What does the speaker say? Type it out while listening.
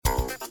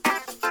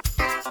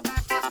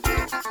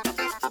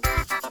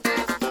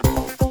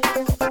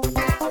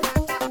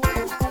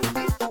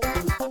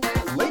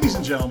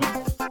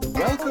gentlemen,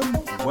 welcome,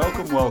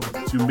 welcome,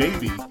 welcome to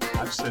maybe,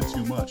 I've said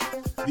too much,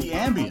 the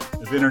ambient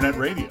of internet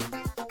radio.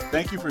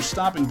 Thank you for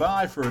stopping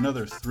by for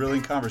another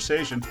thrilling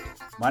conversation.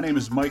 My name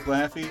is Mike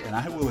Laffey, and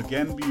I will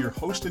again be your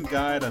host and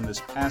guide on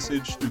this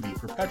passage through the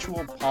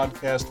perpetual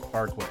podcast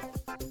parkway.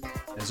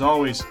 As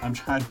always, I'm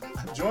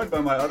joined by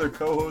my other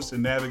co-hosts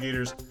and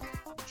navigators,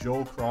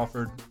 Joel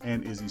Crawford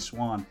and Izzy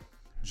Swan.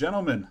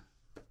 Gentlemen,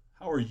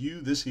 how are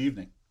you this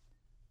evening?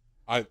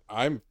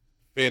 I'm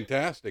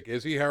fantastic.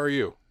 Izzy, how are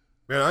you?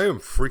 Man, I am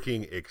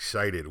freaking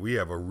excited. We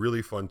have a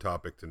really fun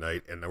topic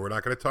tonight, and we're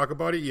not going to talk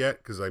about it yet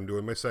because I'm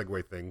doing my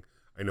segue thing.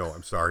 I know,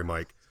 I'm sorry,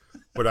 Mike.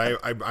 But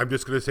I'm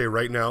just going to say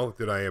right now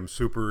that I am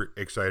super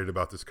excited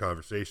about this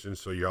conversation,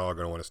 so y'all are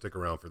going to want to stick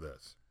around for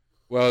this.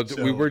 Well,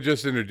 we were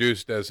just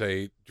introduced as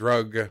a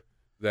drug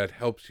that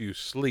helps you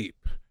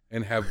sleep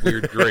and have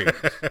weird dreams.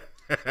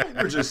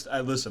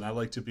 Listen, I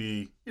like to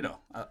be,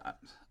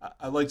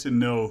 I like to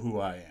know who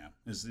I am,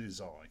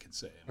 is all I can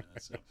say.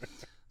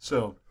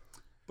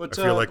 But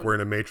I feel like we're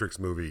in a Matrix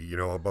movie,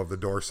 above the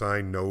door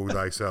sign, know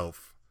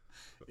thyself.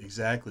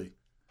 Exactly.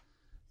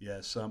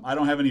 Yes, I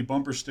don't have any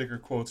bumper sticker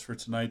quotes for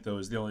tonight, though.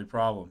 Is the only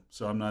problem.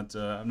 So I'm not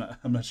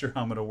sure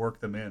how I'm going to work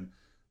them in.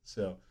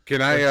 So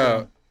can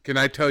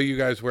I tell you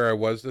guys where I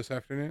was this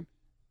afternoon?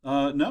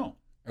 No.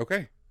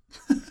 Okay.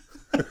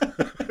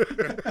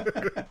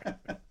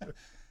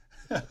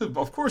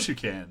 Of course you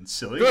can,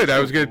 silly. Good. I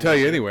was going to tell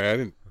you anyway. I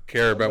didn't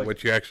care about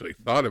what you actually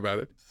thought about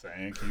it.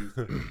 Thank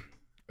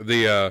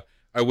you.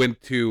 I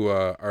went to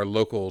our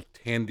local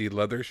Tandy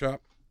leather shop,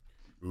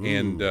 Ooh.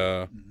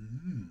 and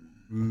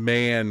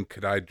man,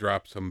 could I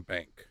drop some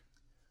bank.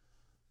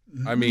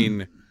 I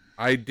mean,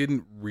 I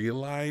didn't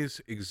realize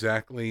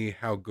exactly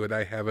how good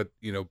I have it,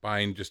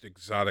 buying just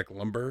exotic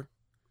lumber.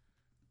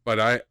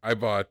 But I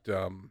bought,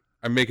 I'm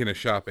making a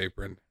shop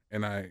apron,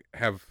 and I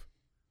have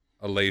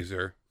a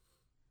laser.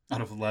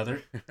 Out of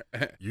leather?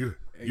 You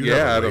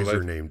have a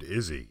laser named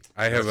Izzy.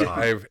 I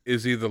have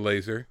Izzy the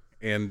laser,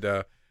 and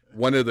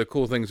one of the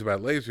cool things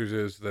about lasers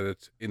is that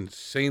it's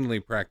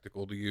insanely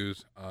practical to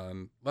use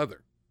on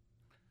leather.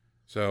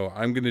 So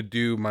I'm going to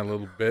do my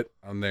little bit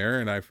on there,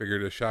 and I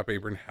figured a shop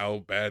apron, how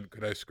bad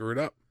could I screw it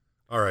up?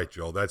 All right,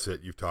 Joel, that's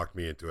it. You've talked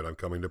me into it. I'm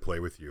coming to play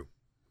with you.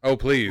 Oh,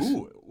 please.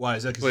 Ooh, why?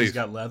 Is that because he's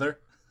got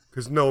leather?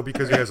 Because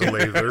he has a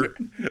lather.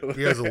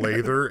 He has a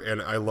lather,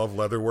 and I love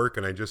leather work,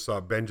 and I just saw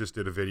Ben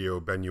did a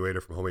video, Ben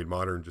Ueda from Homemade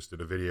Modern just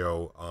did a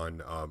video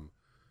on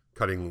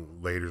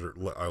cutting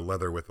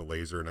leather with a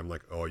laser, and I'm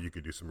like, oh, you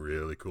could do some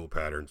really cool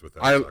patterns with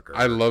that sucker.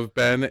 I love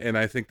Ben, and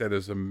I think that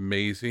is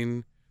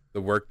amazing,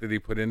 the work that he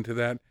put into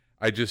that.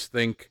 I just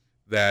think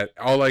that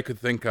all I could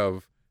think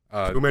of...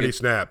 Too many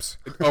snaps.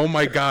 Oh,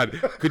 my God.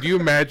 Could you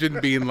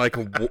imagine being like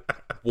a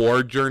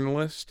war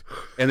journalist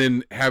and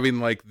then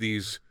having like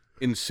these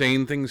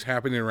insane things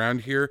happening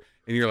around here,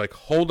 and you're like,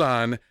 hold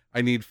on,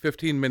 I need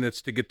 15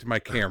 minutes to get to my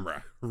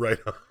camera. Right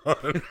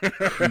on.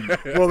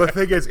 Well, the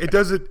thing is, it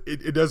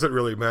doesn't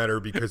really matter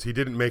because he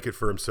didn't make it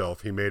for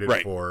himself. He made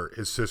it for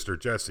his sister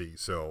Jessie.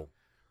 So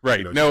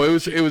right. No,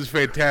 it was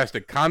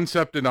fantastic.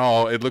 Concept and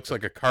all. It looks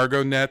like a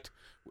cargo net,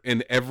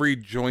 and every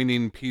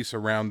joining piece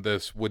around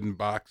this wooden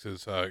box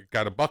has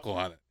got a buckle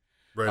on it.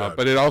 Right.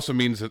 But it also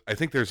means that I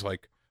think there's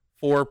like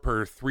 4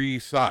 per 3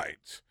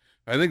 sides.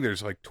 I think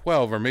there's like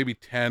 12 or maybe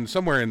 10,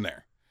 somewhere in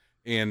there.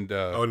 And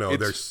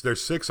there's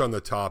 6 on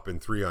the top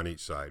and 3 on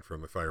each side,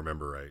 if I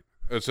remember right.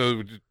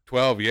 So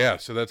 12, yeah.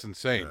 So that's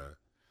insane.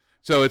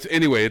 So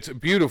it's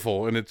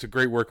beautiful, and it's a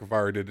great work of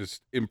art. It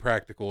is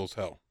impractical as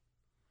hell.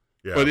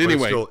 Yeah, but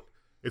anyway,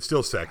 it's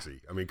still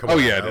sexy. I mean, come on.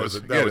 Yeah, that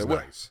was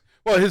nice.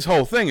 Well, his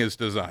whole thing is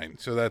design.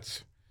 So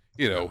that's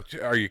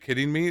are you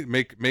kidding me?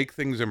 Make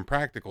things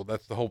impractical.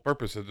 That's the whole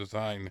purpose of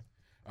design.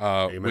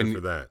 Amen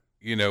for that.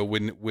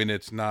 When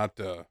it's not.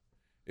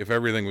 If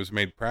everything was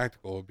made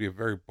practical, it would be a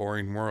very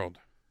boring world.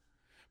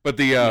 But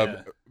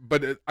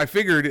but I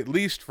figured, at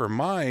least for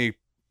my,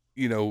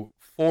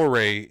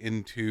 foray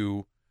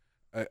into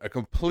a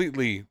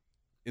completely,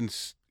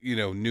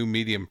 new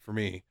medium for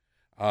me,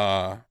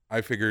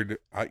 I figured,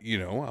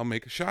 I'll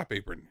make a shop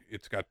apron.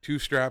 It's got 2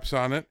 straps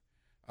on it,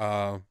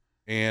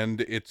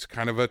 and it's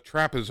kind of a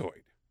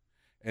trapezoid.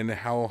 And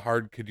how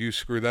hard could you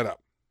screw that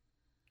up?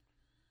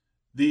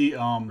 The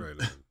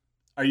Right.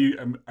 Are you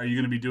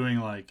going to be doing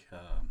like?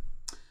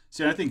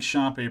 See, I think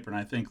shop apron.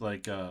 I think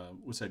like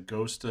what's that?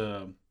 Ghost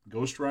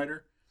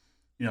Rider,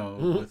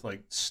 with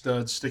like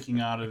studs sticking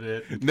out of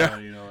it. And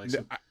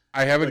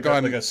I haven't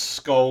gone like a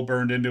skull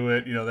burned into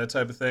it. That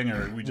type of thing.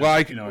 Or we just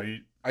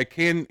I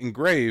can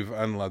engrave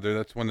on leather.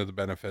 That's one of the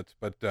benefits.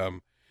 But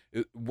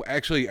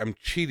actually, I'm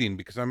cheating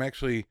because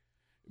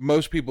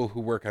most people who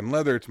work on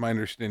leather, it's my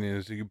understanding,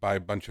 is that you buy a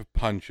bunch of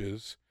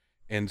punches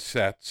and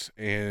sets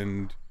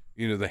and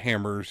the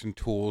hammers and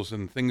tools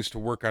and things to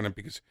work on it,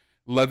 because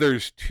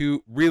leather's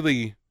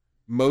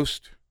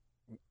most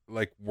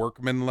like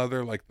workman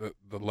leather, like the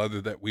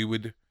leather that we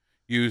would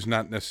use,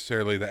 not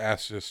necessarily the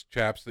Assis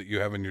chaps that you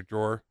have in your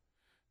drawer,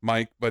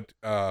 Mike, but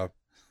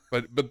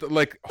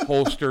like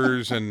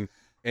holsters and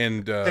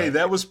And hey,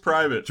 that was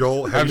private.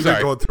 Joel, have you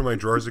been going through my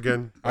drawers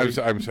again? I'm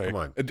sorry. Come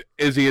on.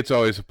 Izzy, it's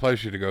always a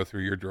pleasure to go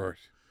through your drawers.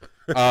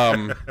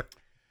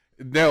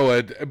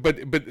 No,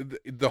 but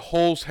the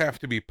holes have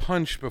to be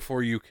punched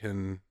before you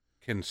can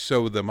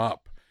sew them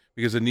up,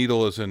 because a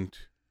needle isn't,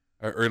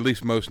 or at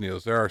least most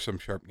needles. There are some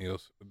sharp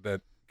needles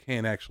that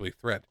can actually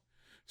thread.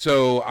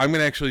 So I'm going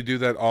to actually do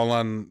that all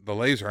on the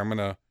laser. I'm going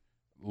to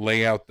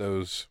lay out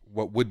those,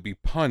 what would be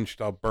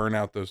punched. I'll burn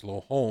out those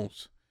little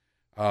holes,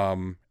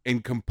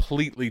 and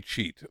completely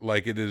cheat.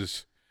 Like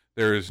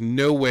there is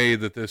no way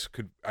that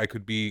I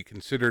could be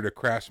considered a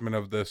craftsman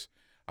of this.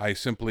 I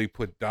simply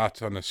put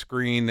dots on a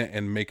screen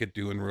and make it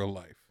do in real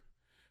life.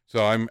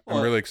 So I'm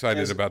really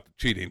excited about the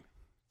cheating.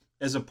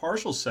 As a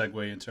partial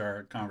segue into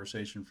our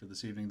conversation for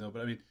this evening, though,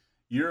 but I mean,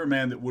 you're a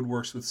man that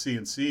woodworks with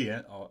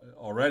CNC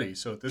already,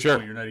 so at this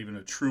point, you're not even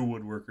a true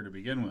woodworker to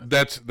begin with.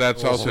 That's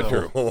also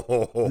true.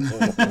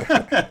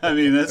 I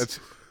mean, that's.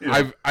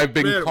 I've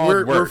been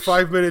called worse. We're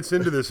 5 minutes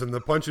into this, and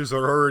the punches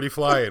are already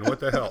flying. What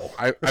the hell?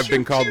 I've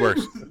been called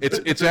worse.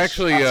 It's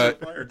actually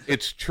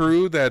it's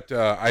true that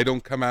I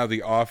don't come out of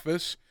the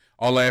office.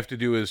 All I have to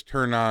do is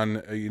turn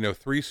on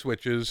 3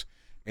 switches,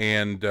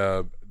 and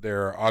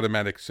there are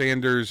automatic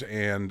sanders,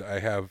 and I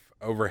have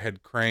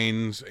overhead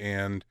cranes,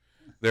 and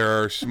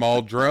there are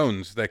small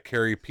drones that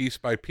carry piece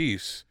by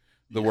piece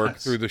the work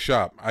through the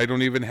shop. I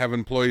don't even have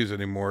employees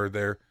anymore.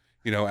 They're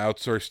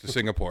outsourced to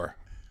Singapore.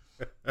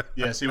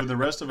 Yeah, see, when the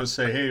rest of us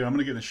say, hey, I'm going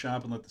to get in the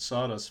shop and let the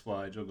sawdust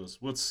fly, Joe goes,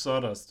 what's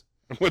sawdust?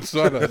 What's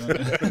sawdust?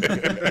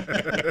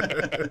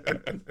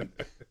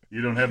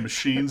 You don't have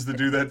machines to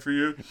do that for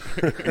you?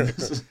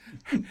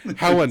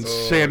 How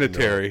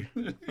unsanitary.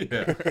 Oh, no.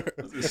 Yeah,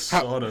 this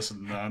sawdust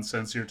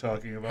nonsense you're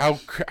talking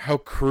about. How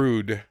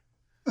crude.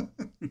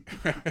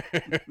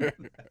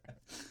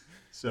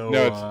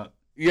 So,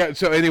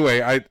 so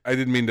anyway, I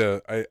didn't mean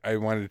to, I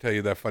wanted to tell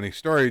you that funny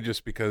story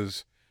just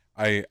because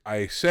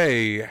I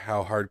say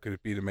how hard could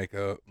it be to make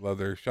a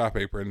leather shop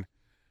apron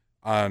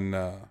on,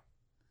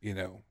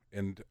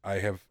 and I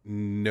have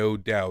no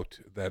doubt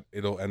that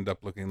it'll end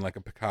up looking like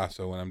a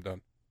Picasso when I'm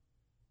done.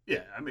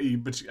 Yeah,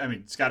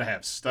 it's got to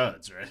have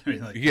studs, right? I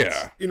mean, like,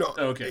 yeah.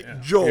 Okay, yeah.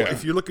 Joel,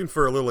 if you're looking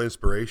for a little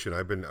inspiration,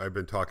 I've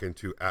been talking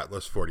to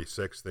Atlas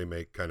 46. They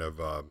make kind of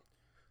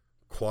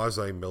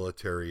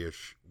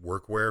quasi-military-ish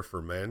workwear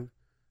for men.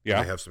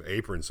 Yeah. They have some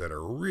aprons that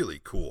are really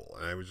cool,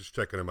 and I was just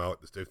checking them out.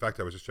 In fact,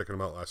 I was just checking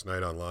them out last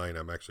night online.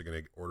 I'm actually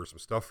going to order some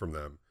stuff from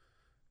them,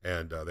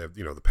 and they have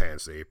the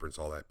pants, the aprons,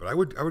 all that. But I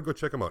would go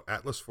check them out.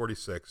 Atlas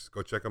 46,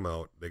 go check them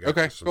out. They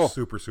got some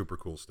super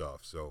cool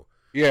stuff. So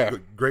yeah,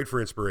 great for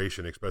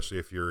inspiration, especially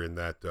if you're in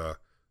that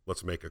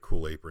let's make a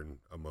cool apron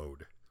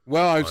mode.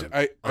 Well,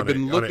 I've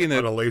been looking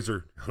at a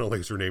laser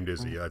named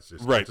Izzy. That's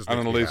just right that just on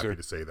makes a me laser. happy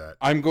to say that.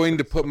 I'm going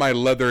to put my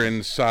leather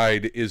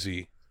inside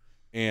Izzy,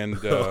 and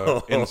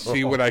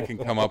see what I can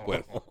come up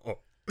with.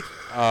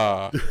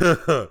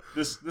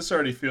 This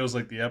already feels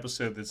like the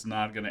episode that's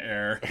not going to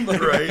air.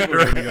 Right.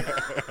 People are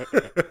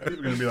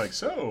going to be like,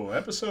 so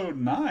episode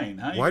 9.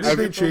 Huh? Why did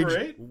they change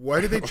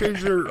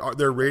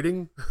their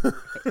rating?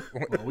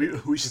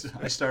 Well,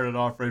 I started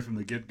off right from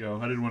the get-go.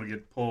 I didn't want to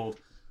get pulled.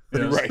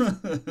 Right.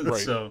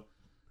 So,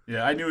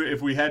 yeah, I knew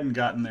if we hadn't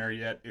gotten there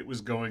yet, it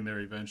was going there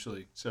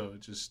eventually. So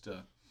it just.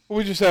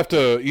 We just have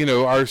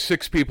to, our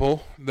 6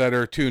 people that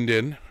are tuned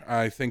in.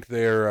 I think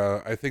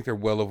they're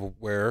well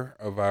aware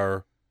of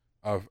our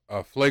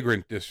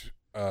flagrant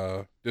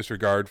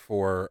disregard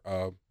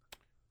for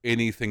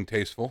anything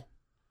tasteful.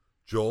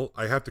 Joel,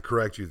 I have to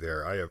correct you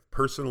there. I have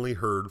personally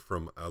heard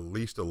from at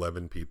least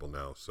 11 people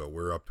now, so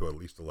we're up to at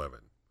least 11.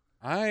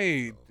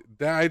 I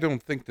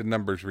don't think the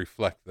numbers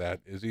reflect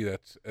that, Izzy.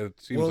 It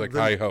seems like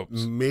high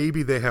hopes.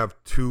 Maybe they have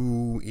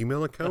 2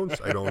 email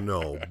accounts. I don't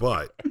know,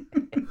 but.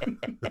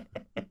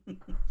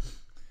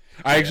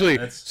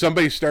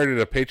 Somebody started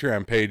a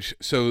Patreon page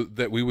so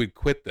that we would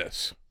quit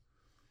this.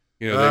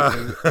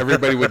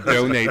 Everybody would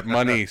donate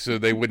money so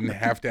they wouldn't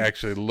have to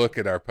actually look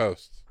at our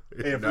posts.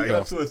 Hey, if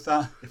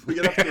we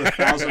get up to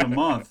 1,000 a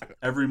month,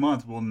 every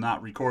month we'll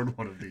not record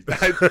one of these.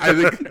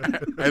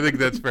 I think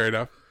that's fair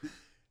enough.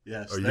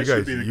 Yes, oh,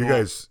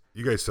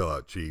 you guys sell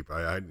out cheap.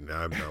 I'm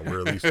not.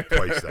 We're at least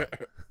twice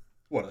that.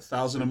 What,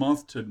 1,000 a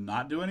month to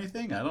not do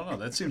anything? I don't know.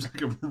 That seems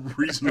like a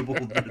reasonable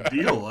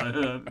deal. I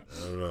don't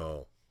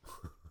know.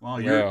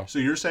 Well, so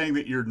you're saying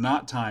that your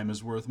not time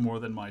is worth more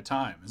than my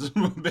time? Is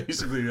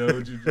basically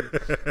what you do.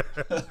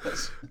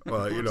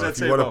 Well, what does that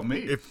say about me?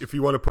 If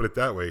you want to put it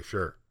that way,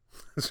 sure.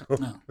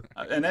 No.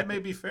 And that may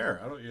be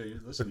fair.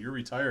 Listen, you're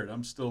retired.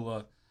 I'm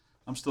still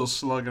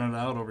slugging it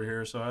out over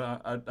here. So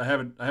I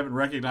haven't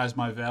recognized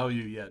my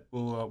value yet.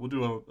 We'll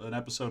do an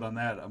episode on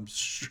that, I'm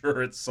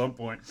sure, at some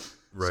point.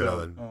 Right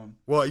on.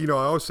 Well,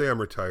 I always say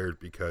I'm retired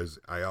because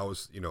I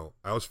always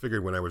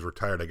figured when I was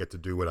retired I get to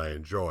do what I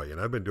enjoy,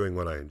 and I've been doing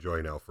what I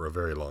enjoy now for a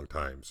very long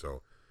time.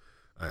 So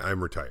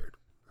I'm retired.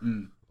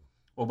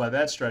 Well, by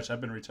that stretch,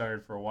 I've been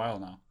retired for a while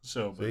now.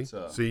 So,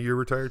 see, you're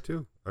retired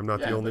too. I'm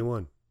not the only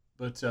one.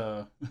 But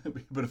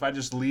if I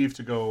just leave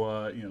to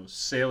go,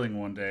 sailing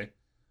one day,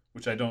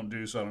 which I don't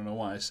do, so I don't know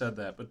why I said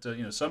that. But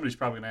somebody's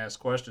probably going to ask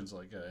questions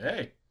like,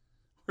 "Hey,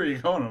 where are you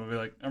going?" I'm going to be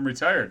like, "I'm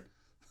retired.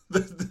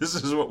 This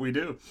is what we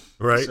do."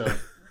 Right. So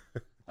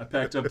I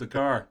packed up the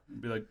car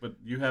and be like, "But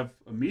you have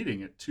a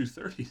meeting at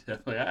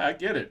 2:30." Like, I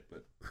get it,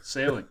 but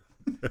sailing.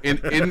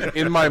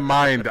 In my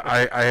mind,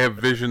 I have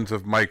visions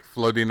of Mike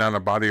floating on a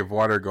body of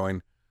water,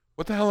 going,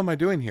 "What the hell am I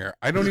doing here?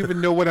 I don't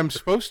even know what I'm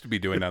supposed to be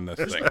doing on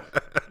this thing.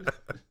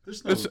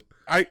 There's no.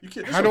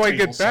 How do I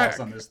get back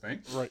on this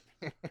thing? Right.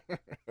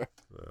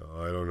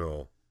 I don't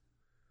know.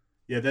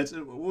 Yeah, that's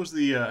what was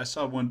the I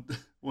saw one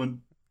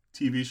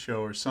TV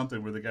show or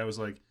something where the guy was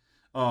like,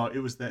 "Oh, it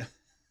was that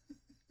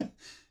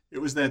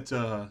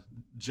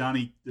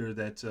Johnny or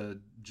that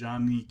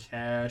Johnny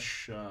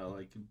Cash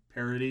like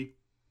parody.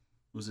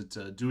 Was it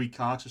Dewey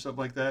Cox or something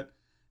like that?"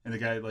 And the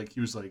guy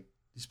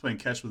he's playing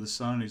catch with his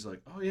son. And he's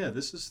like, "Oh yeah,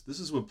 this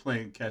is what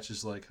playing catch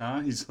is like,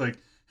 huh?" He's like,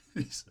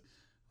 "Oh,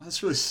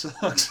 this really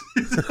sucks."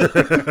 He's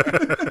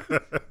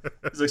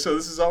like, "So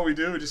this is all we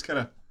do? We just kind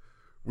of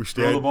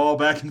throw the ball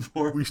back and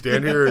forth. We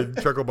stand here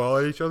and chuck a ball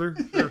at each other."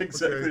 Yeah,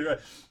 exactly right.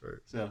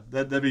 So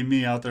that'd be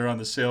me out there on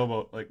the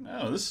sailboat, like,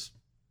 "No, this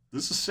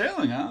is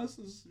sailing, huh? This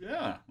is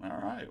all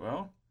right.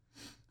 Well,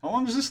 how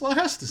long does this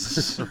last?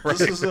 This is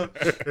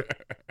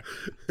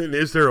And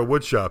is there a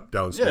wood shop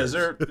downstairs?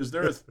 Yeah, is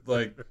there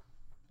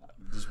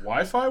does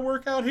Wi-Fi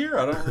work out here?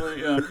 I don't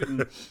really. I'm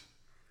getting,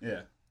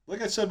 yeah,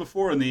 like I said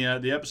before in the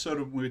episode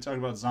when we talked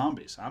about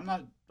zombies, I'm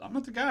not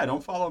the guy.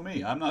 Don't follow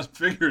me. I'm not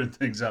figuring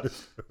things out.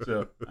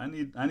 So I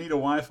need a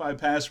Wi-Fi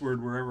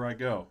password wherever I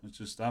go. It's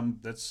just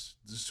that's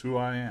just who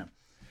I am.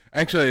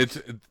 Actually,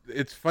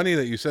 it's funny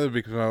that you said it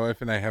because my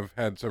wife and I have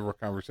had several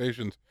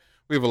conversations.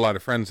 We have a lot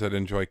of friends that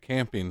enjoy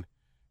camping,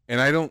 and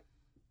I don't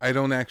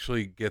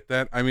actually get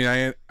that. I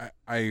mean,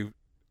 I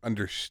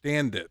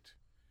understand it.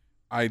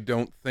 I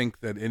don't think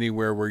that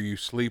anywhere where you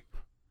sleep,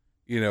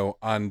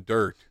 on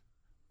dirt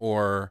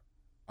or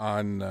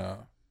on,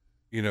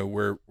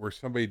 where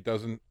somebody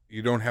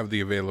you don't have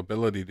the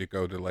availability to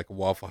go to like a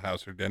Waffle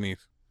House or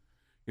Denny's,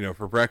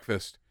 for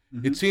breakfast.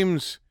 Mm-hmm.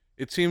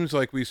 It seems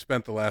like we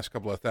spent the last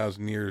couple of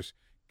thousand years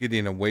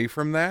getting away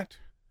from that.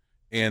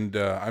 And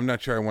I'm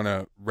not sure I want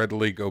to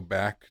readily go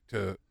back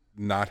to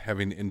not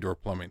having indoor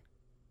plumbing.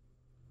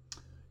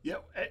 Yeah,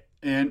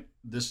 and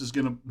this is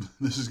gonna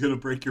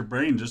break your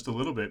brain just a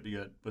little bit,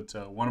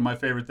 but one of my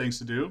favorite things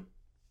to do,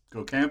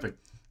 go camping.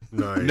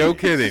 Nice. No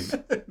kidding.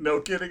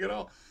 No kidding at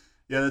all.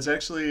 Yeah, that's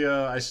actually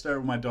I started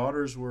when my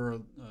daughters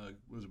was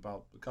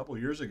about a couple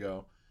years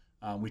ago.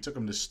 We took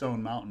them to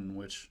Stone Mountain,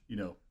 which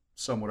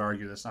some would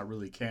argue that's not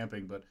really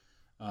camping, but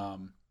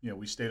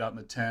we stayed out in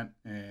the tent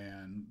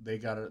and they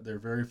got their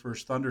very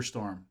first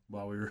thunderstorm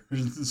while we were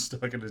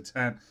stuck in the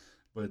tent.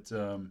 But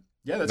that's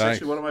nice.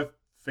 Actually one of my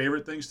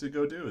favorite things to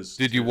go do.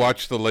 Did you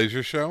watch the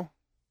laser show?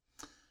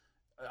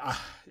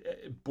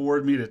 It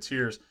bored me to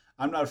tears.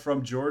 I'm not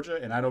from Georgia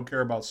and I don't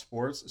care about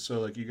sports,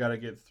 so you got to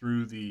get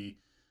through the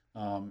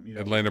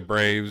Atlanta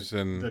Braves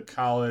and the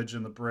college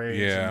and the Braves.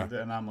 Yeah.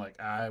 And I'm like,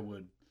 I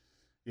would.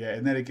 Yeah.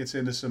 And then it gets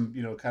into some,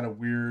 kind of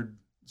weird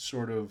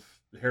sort of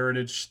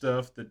heritage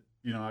stuff that,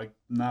 I'm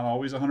not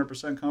always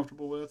 100%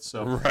 comfortable with.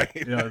 So, right.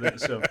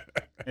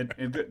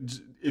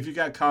 And if you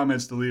got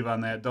comments to leave on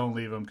that, don't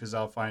leave them because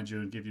I'll find you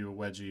and give you a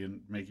wedgie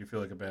and make you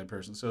feel like a bad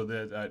person. So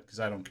because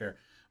I don't care.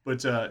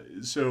 But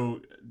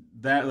so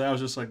that was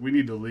just like, we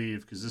need to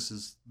leave because this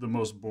is the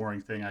most boring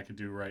thing I could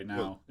do right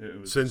now.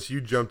 Well, since you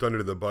jumped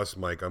under the bus,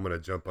 Mike, I'm going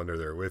to jump under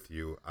there with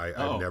you.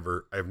 I've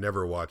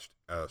never watched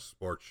a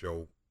sports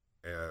show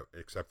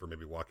except for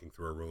maybe walking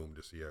through a room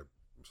to see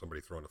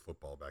somebody throwing a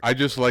football back. I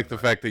just like the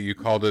fact that you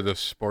called it a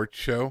sports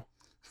show.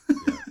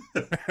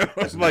 Yeah.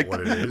 It's like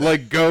what it is?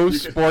 Like go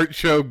sports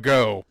show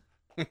go.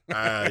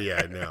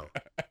 Yeah, no.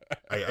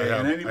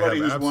 And anybody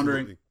who's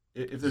wondering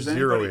if there's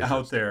anybody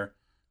out there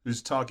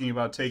who's talking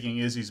about taking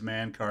Izzy's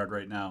man card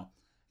right now,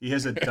 he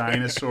has a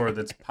dinosaur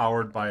that's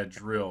powered by a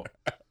drill.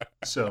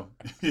 So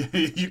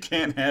you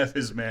can't have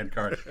his man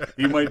card.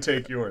 He might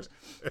take yours.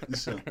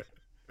 So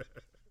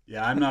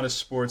yeah, I'm not a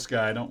sports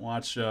guy. I don't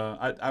watch.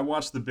 I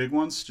watch the big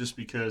ones just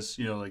because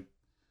like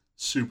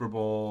Super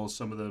Bowl,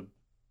 some of the.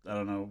 I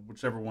don't know,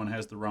 whichever one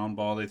has the round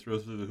ball they throw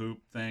through the hoop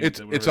thing.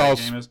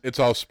 It's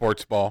all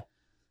sports ball.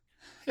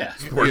 Yeah,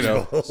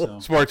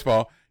 sports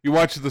ball. You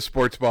watch the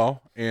sports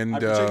ball, and I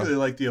particularly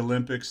like the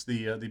Olympics.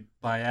 The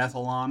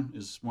biathlon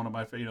is one of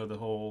my favorite. The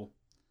whole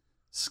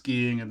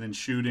skiing and then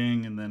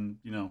shooting and then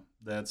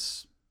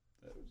that's.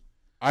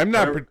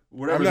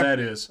 That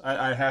is.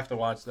 I have to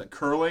watch that.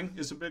 Curling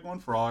is a big one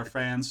for all our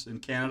fans in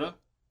Canada.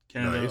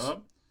 Nice.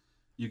 Up.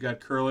 You got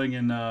curling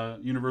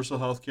and universal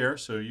healthcare,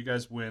 so you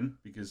guys win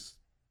because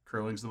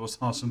curling's the most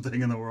awesome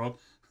thing in the world.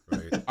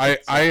 Right.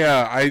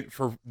 I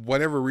for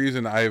whatever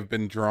reason I have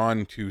been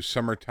drawn to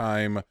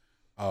summertime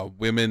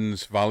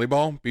women's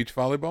volleyball, beach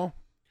volleyball.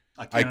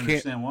 I can't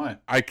understand why.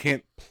 I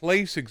can't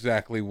place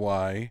exactly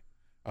why,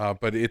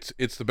 but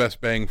it's the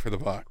best bang for the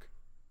buck.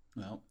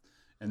 Well,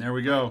 and there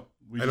we go.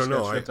 We just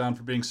got shut down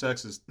for being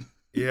sexist.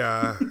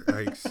 Yeah.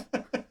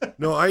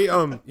 No,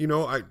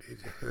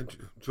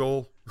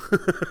 Joel,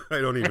 I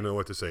don't even know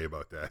what to say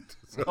about that.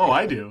 So. Oh,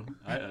 I do.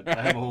 I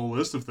have a whole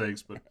list of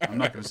things, but I'm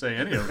not going to say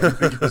any of them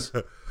because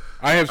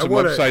I have some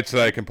websites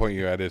that I can point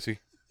you at, Izzy.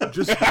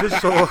 Just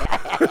so.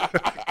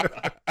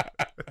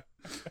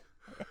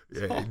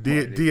 Yeah,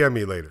 DM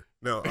me later.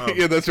 No,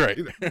 yeah, that's right.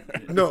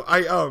 No,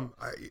 I don't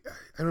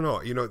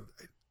know.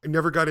 I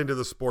never got into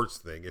the sports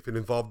thing. If it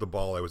involved the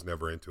ball, I was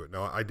never into it.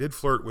 Now, I did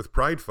flirt with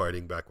pride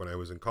fighting back when I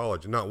was in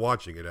college, and not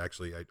watching it.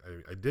 Actually,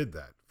 I did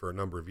that for a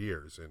number of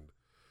years,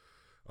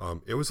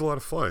 and it was a lot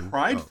of fun.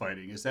 Pride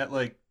fighting, is that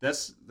like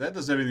that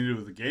does everything to do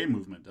with the gay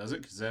movement, does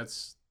it? Because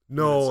that's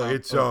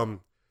it's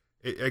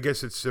I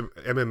guess it's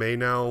MMA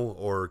now,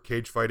 or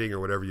cage fighting, or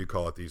whatever you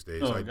call it these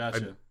days. Oh,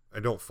 gotcha. I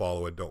don't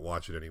follow it, don't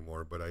watch it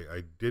anymore, but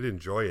I did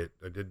enjoy it.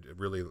 I did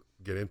really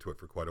get into it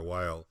for quite a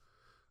while,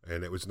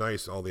 and it was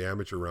nice. All the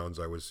amateur rounds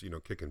I was,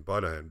 kicking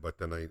butt on, but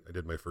then I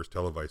did my first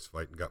televised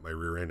fight and got my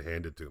rear end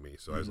handed to me.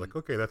 So I was like,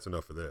 okay, that's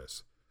enough of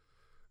this,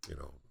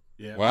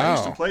 Yeah, wow. I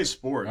used to play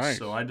sports, Nice.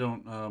 so I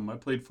don't. I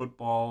played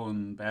football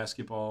and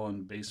basketball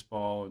and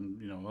baseball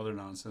and other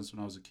nonsense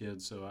when I was a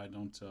kid. So I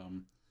don't.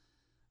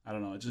 I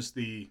don't know. It's just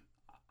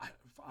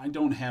I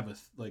don't have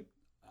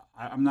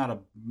I'm not a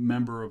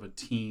member of a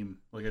team.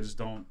 Like, I just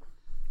don't.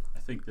 I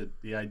think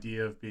that the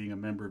idea of being a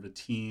member of a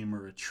team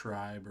or a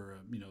tribe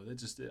or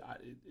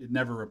it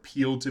never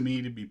appealed to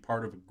me to be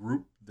part of a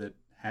group that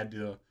had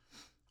to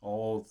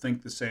all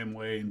think the same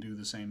way and do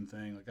the same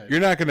thing. Like,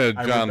 You're not going to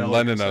John rebel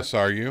Lennon against us,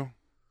 are you?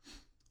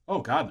 Oh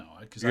God, no!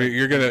 Because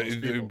You're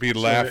going to be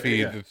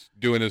Laffy that's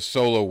doing his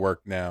solo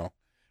work now.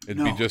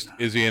 It'd be just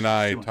Izzy and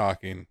I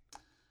talking.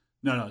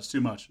 No, it's too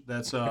much.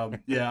 That's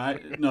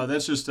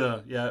that's just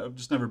I've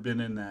just never been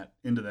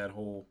into that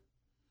whole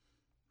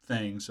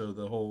thing. So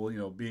the whole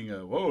being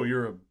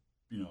you're a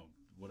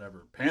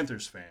whatever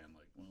Panthers fan.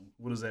 Like, well,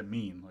 what does that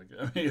mean? Like,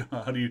 I mean,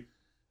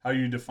 how do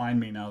you define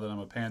me now that I'm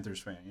a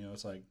Panthers fan?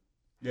 It's like,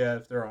 yeah,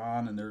 if they're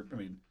on and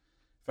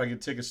if I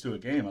get tickets to a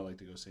game, I like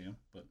to go see them.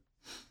 But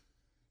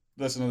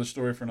that's another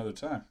story for another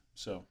time.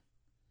 So,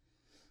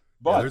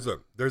 but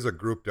there's a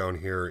group down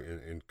here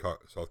in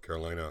South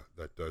Carolina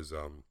that does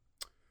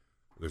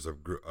there's a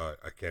group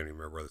I can't even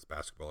remember whether it's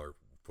basketball or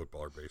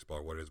football or baseball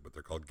or what it is, but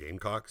they're called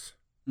Gamecocks.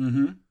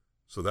 Mm-hmm.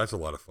 So that's a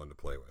lot of fun to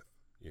play with.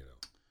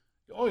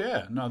 Oh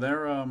yeah, no,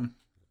 they're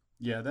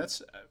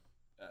that's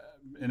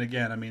and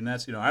again, I mean,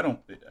 that's I don't.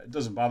 It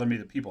doesn't bother me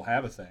that people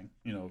have a thing.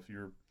 If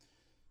you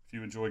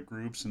enjoy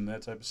groups and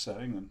that type of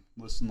setting, then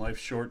listen, life's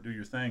short, do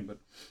your thing. But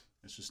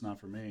it's just not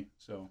for me.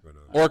 So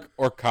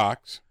or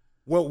Cox.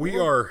 Well, we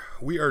are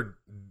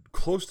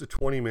close to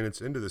 20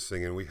 minutes into this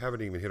thing, and we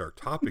haven't even hit our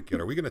topic yet.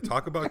 Are we going to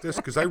talk about this?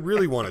 Because I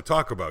really want to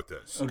talk about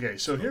this. Okay,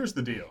 so here's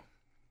the deal.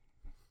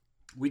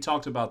 We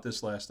talked about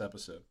this last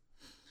episode,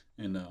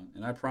 and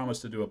I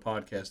promised to do a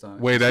podcast on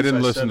it. Wait, I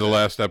didn't listen to the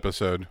last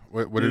episode.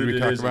 What did we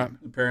talk about?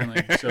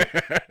 Apparently.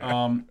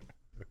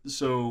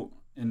 So,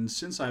 and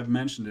since I've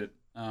mentioned it,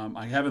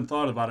 I haven't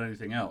thought about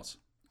anything else.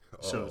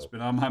 So it's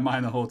been on my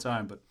mind the whole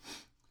time. But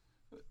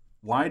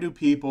why do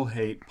people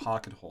hate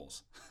pocket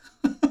holes?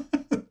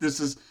 This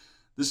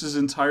is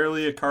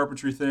entirely a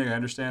carpentry thing. I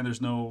understand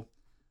there's no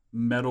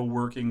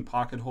metalworking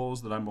pocket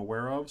holes that I'm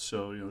aware of.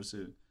 So,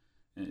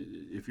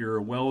 if you're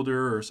a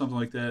welder or something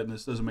like that and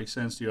this doesn't make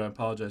sense to you, I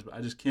apologize. But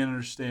I just can't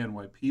understand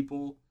why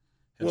people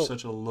have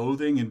such a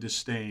loathing and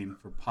disdain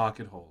for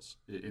pocket holes,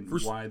 and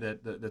why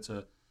that's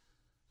a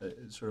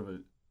sort of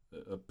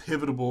a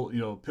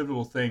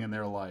pivotal thing in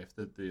their life,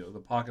 that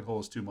the pocket hole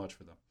is too much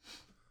for them.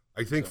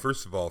 I think,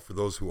 first of all, for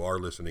those who are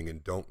listening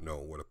and don't know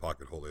what a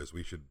pocket hole is,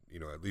 we should,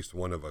 at least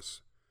one of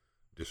us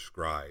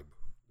describe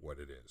what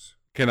it is.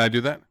 Can I do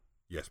that?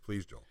 Yes,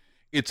 please, Joel.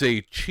 It's a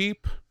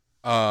cheap,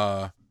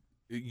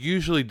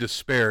 usually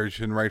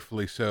disparaged, and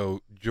rightfully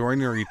so,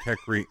 joinery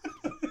technique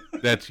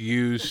that's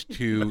used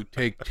to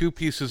take two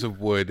pieces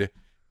of wood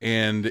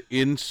and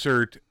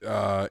insert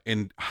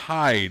and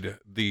hide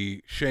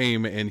the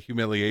shame and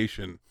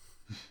humiliation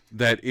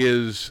that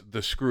is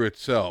the screw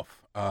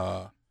itself.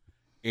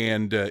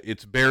 And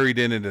it's buried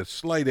in at a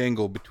slight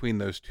angle between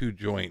those two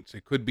joints.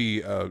 It could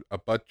be a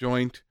butt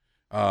joint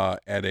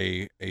at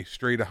a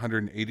straight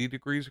 180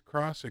 degrees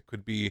across. It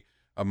could be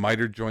a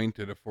miter joint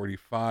at a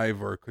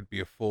 45, or it could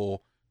be a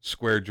full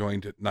square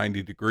joint at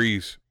 90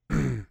 degrees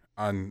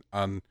on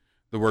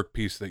the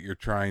workpiece that you're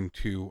trying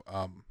to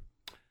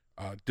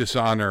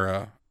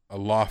dishonor a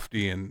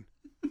lofty and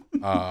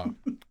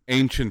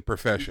ancient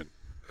profession.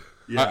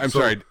 Yeah. I'm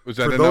sorry. Was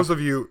that for enough?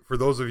 For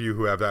those of you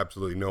who have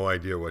absolutely no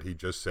idea what he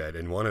just said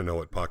and want to know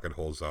what pocket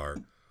holes are,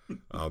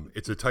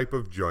 it's a type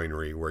of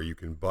joinery where you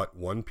can butt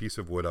one piece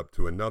of wood up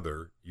to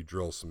another. You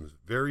drill some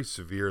very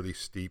severely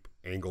steep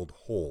angled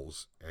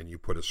holes, and you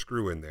put a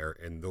screw in there,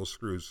 and those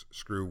screws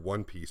screw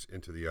one piece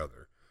into the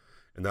other,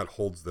 and that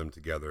holds them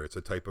together. It's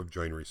a type of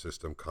joinery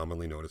system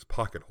commonly known as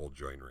pocket hole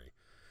joinery.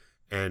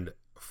 And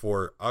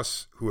for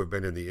us who have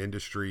been in the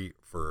industry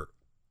for,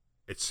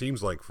 it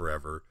seems like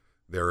forever,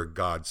 they're a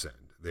godsend.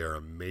 They're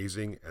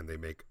amazing, and they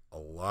make a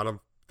lot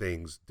of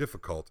things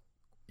difficult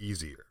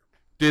easier.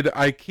 Did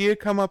IKEA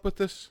come up with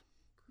this?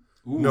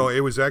 Ooh, No, it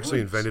was actually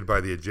nice. invented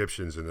by the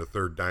Egyptians in the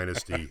Third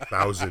Dynasty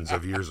thousands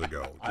of years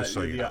ago. Just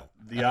so you know.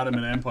 The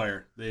Ottoman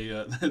Empire.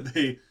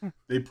 They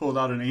they pulled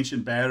out an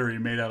ancient battery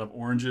made out of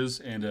oranges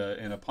and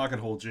a pocket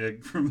hole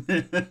jig from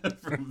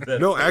that.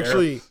 No,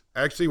 era.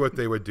 actually, what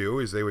they would do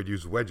is they would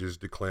use wedges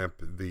to clamp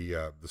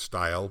the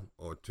style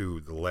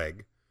to the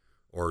leg,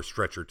 or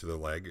stretcher to the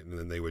leg, and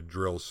then they would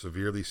drill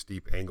severely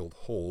steep angled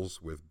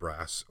holes with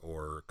brass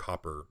or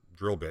copper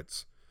drill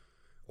bits,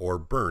 or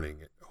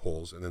burning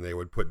holes, and then they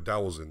would put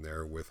dowels in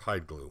there with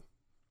hide glue.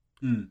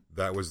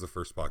 That was the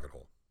first pocket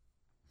hole.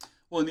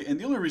 Well, and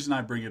the only reason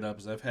I bring it up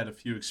is I've had a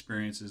few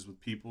experiences with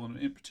people,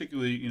 and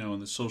particularly, in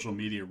the social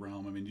media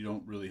realm. I mean, you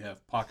don't really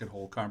have pocket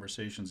hole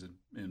conversations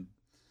in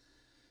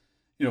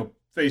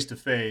face to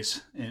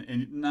face,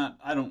 and not.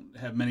 I don't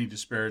have many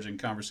disparaging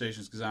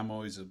conversations because I'm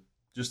always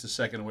just a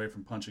second away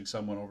from punching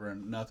someone over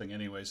and nothing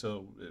anyway.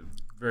 So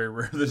very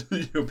rare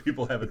that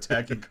people have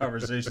attacking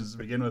conversations to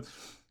begin with,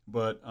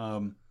 but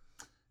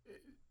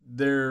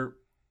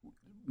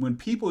when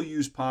people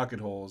use pocket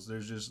holes,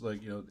 there's just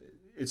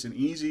it's an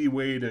easy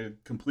way to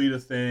complete a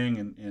thing,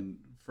 and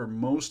for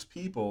most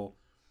people,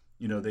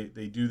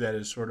 they do that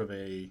as sort of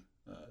a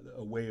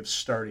way of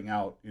starting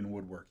out in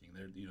woodworking.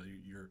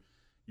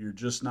 You're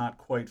just not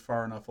quite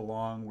far enough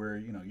along where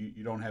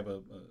you don't have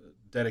a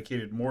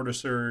dedicated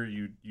mortiser.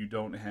 You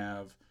don't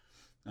have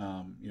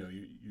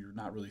you're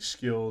not really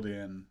skilled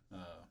in.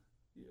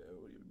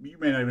 You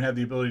may not even have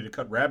the ability to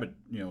cut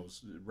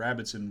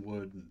rabbits in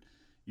wood, and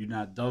you're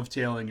not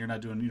dovetailing. You're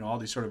not doing all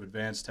these sort of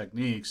advanced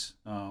techniques.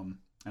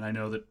 And I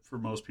know that for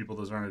most people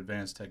those aren't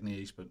advanced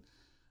techniques, but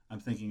I'm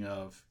thinking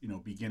of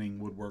beginning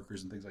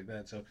woodworkers and things like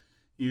that. So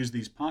you use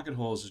these pocket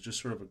holes as just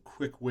sort of a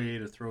quick way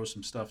to throw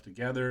some stuff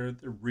together.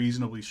 They're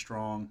reasonably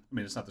strong. I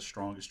mean, it's not the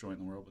strongest joint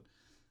in the world,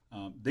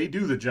 but they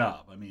do the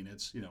job. I mean,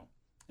 it's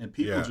and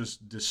people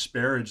just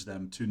disparage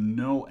them to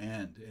no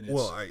end. And it's,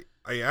 well,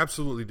 I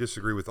absolutely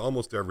disagree with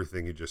almost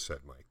everything you just said,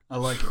 Mike. I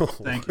like it.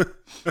 Thank you.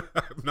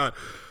 I'm not,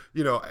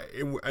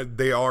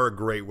 they are a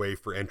great way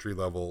for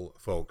entry-level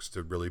folks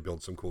to really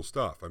build some cool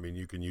stuff. I mean,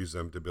 you can use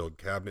them to build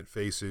cabinet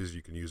faces.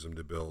 You can use them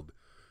to build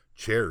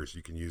chairs.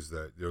 You can use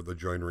the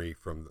joinery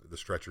from the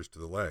stretchers to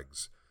the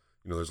legs.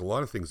 There's a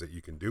lot of things that you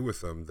can do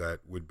with them that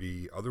would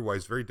be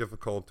otherwise very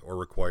difficult or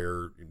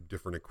require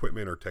different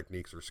equipment or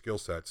techniques or skill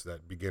sets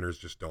that beginners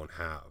just don't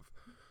have.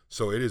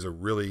 So it is a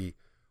really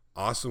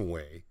awesome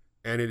way,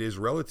 and it is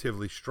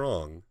relatively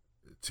strong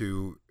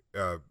to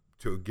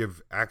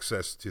give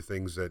access to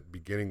things that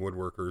beginning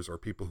woodworkers or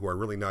people who are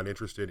really not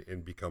interested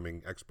in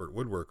becoming expert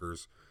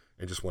woodworkers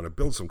and just want to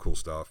build some cool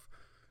stuff,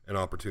 an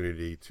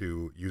opportunity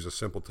to use a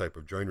simple type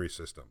of joinery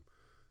system.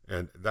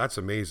 And that's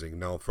amazing.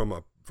 Now, from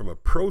a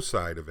pro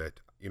side of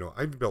it,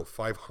 I've built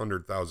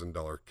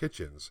 $500,000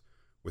 kitchens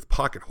with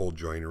pocket hole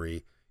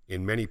joinery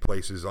in many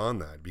places on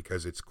that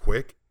because it's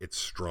quick, it's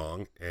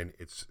strong, and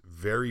it's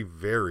very,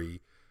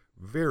 very,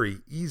 very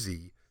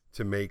easy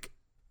to make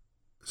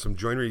some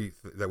joinery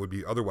that would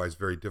be otherwise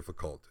very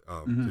difficult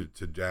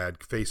to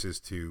add faces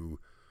to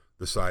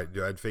the side,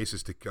 to add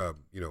faces to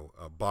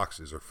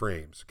boxes or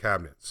frames,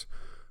 cabinets.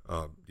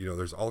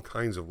 There's all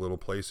kinds of little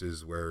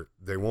places where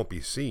they won't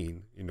be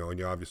seen, and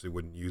you obviously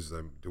wouldn't use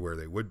them to where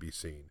they would be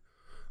seen.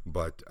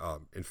 But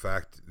in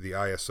fact, the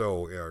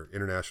ISO, or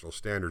International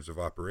Standards of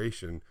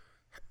Operation,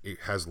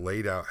 has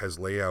laid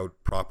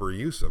out proper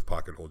use of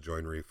pocket hole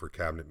joinery for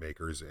cabinet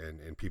makers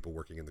and people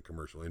working in the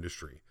commercial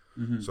industry.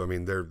 So I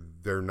mean,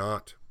 they're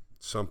not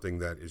something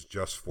that is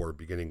just for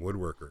beginning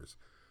woodworkers.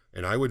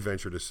 And I would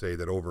venture to say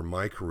that over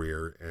my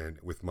career and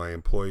with my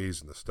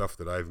employees and the stuff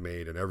that I've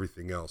made and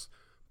everything else,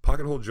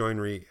 pocket hole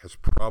joinery has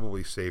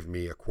probably saved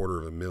me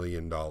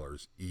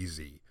 $250,000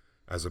 easy,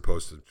 as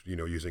opposed to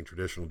using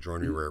traditional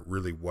joinery where it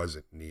really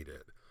wasn't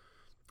needed.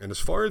 And as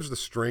far as the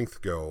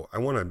strength go, I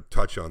want to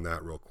touch on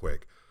that real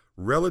quick.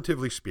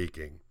 Relatively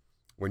speaking,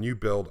 when you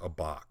build a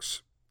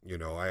box,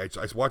 I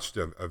watched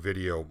a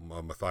video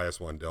Matthias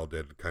Wandel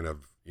did, kind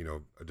of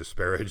a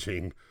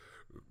disparaging,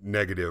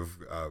 negative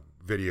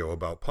video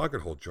about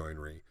pocket hole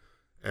joinery,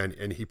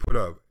 and he put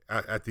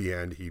at the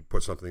end, he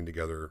put something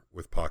together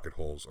with pocket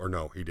holes, or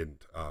no, he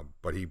didn't.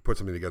 But he put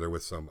something together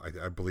with some,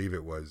 I believe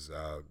it was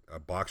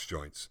box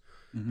joints,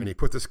 and he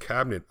put this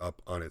cabinet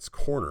up on its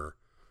corner,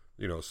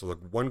 so like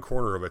one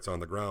corner of it's on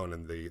the ground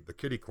and the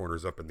kitty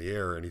corner's up in the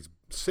air, and he's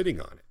sitting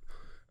on it.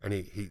 And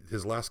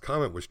his last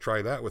comment was,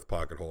 try that with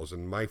pocket holes.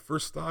 And my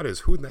first thought is,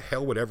 who in the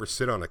hell would ever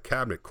sit on a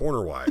cabinet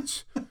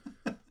corner-wise?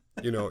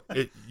 You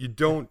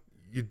don't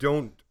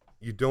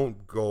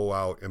go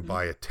out and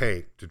buy a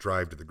tank to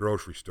drive to the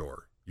grocery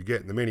store. You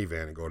get in the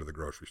minivan and go to the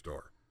grocery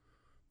store.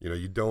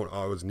 You don't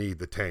always need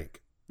the tank.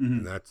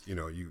 And that's, you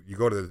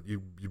go to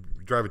you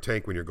drive a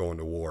tank when you're going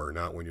to war,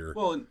 not when you're...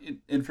 Well,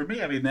 and for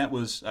me, I mean, that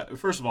was,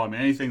 first of all, I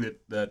mean, anything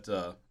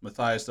that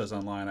Matthias does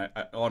online,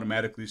 I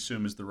automatically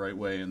assume is the right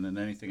way, and then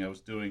anything I was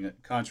doing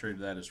contrary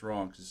to that is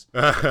wrong, because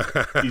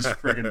he's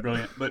friggin'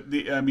 brilliant. But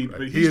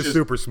but he is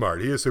super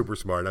smart. He is super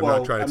smart. I'm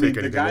not trying to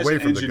take anything away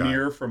from the guy. The guy's an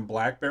engineer from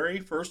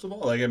BlackBerry, first of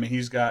all.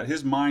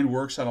 His mind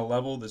works on a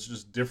level that's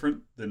just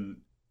different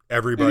than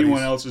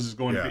anyone else is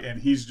going to be. Yeah.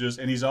 And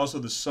he's also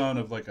the son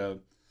of like a,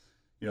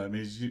 you know, I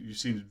mean, you've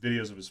seen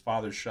videos of his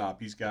father's shop.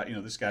 He's got, you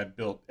know, this guy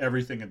built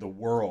everything in the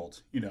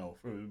world, you know,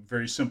 for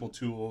very simple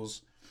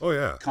tools. Oh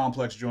yeah.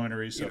 Complex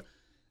joinery. So. Yeah.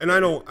 And I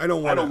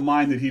don't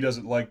mind that he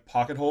doesn't like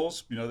pocket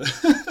holes, you know,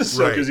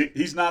 so because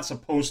he's not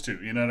supposed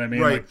to, you know what I mean?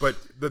 Right, but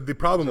the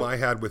problem I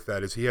had with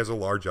that is he has a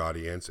large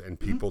audience, and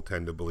people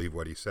tend to believe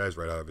what he says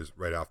right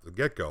off the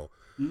get go.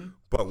 Mm-hmm.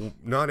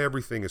 But not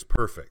everything is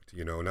perfect,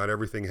 you know. Not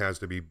everything has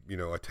to be, you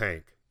know, a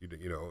tank,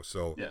 you know.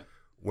 So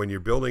when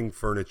you're building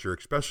furniture,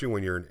 especially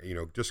when you're, you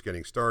know, just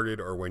getting started,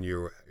 or when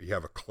you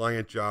have a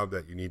client job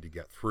that you need to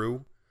get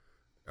through.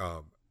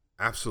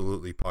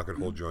 Absolutely, pocket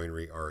hole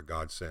joinery are a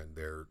godsend.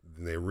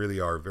 They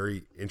really are a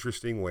very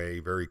interesting way,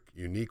 very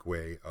unique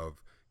way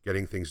of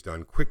getting things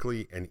done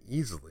quickly and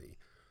easily.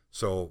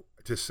 So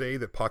to say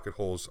that pocket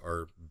holes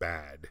are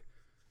bad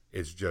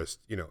is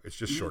just, you know, it's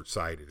just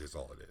short-sighted is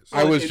all it is.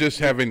 I was just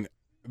having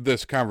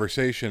this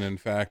conversation, in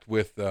fact,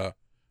 with a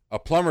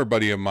plumber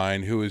buddy of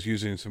mine who was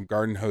using some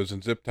garden hose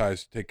and zip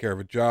ties to take care of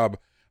a job,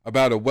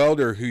 about a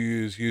welder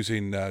who is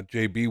using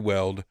JB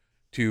Weld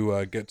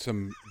to get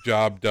some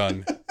job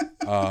done.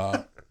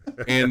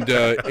 And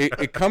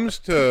it comes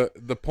to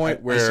the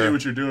point where I see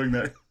what you're doing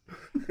there.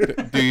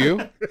 Do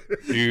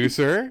you,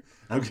 sir?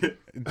 Okay.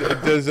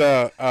 Does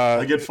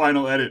I get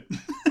final edit.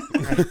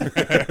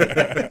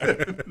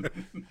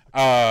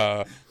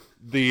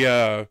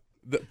 The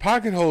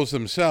pocket holes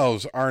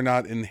themselves are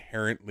not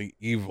inherently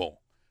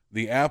evil.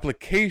 The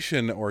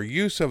application or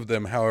use of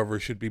them, however,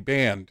 should be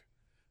banned.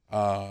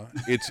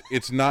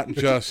 It's not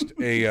just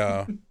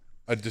a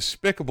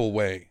despicable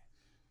way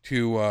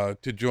to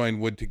join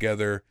wood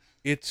together.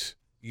 It's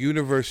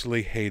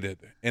universally hated.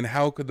 And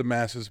how could the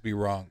masses be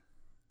wrong?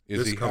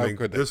 This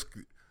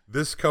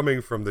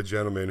coming from the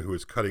gentleman who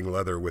is cutting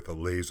leather with a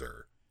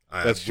laser.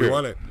 That's true.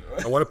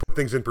 I want to put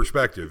things in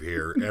perspective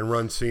here, and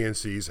Run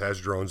CNCs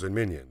has drones and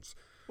minions.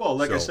 Well,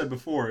 like I said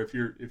before, if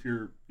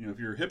you're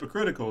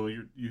hypocritical,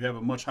 you have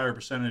a much higher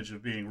percentage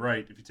of being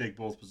right if you take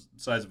both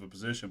sides of a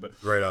position. But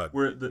right on.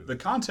 Where the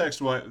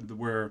context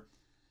where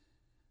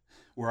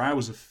I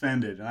was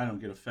offended, and I don't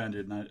get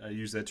offended, and I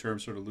use that term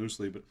sort of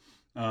loosely, but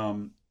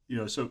you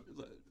know, so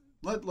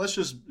let's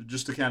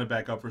just to kind of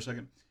back up for a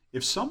second.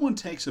 If someone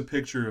takes a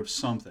picture of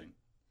something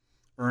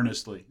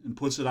earnestly and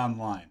puts it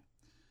online,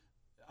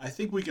 I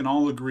think we can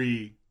all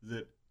agree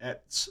that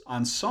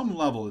on some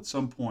level, at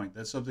some point,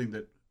 that's something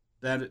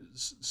that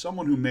is,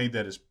 someone who made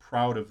that is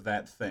proud of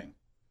that thing,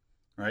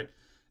 right?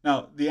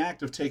 Now, the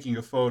act of taking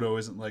a photo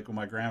isn't like when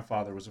my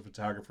grandfather was a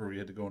photographer. We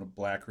had to go in a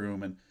black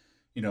room and,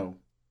 you know,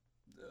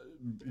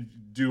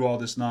 do all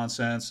this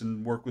nonsense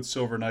and work with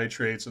silver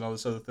nitrates and all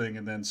this other thing,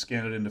 and then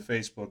scan it into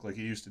Facebook like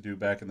he used to do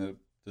back in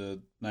the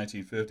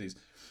 1950s.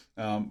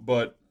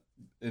 But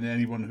and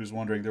anyone who's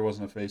wondering, there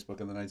wasn't a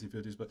Facebook in the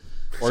 1950s, but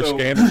or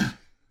scanners,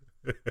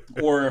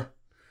 or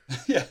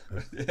yeah,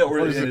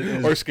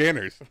 or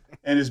scanners,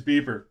 and his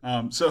beeper.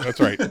 So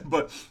that's right.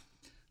 But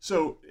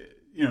so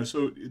you know,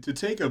 so to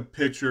take a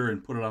picture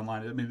and put it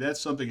online, I mean, that's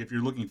something. If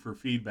you're looking for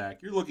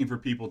feedback, you're looking for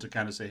people to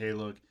kind of say, "Hey,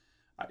 look,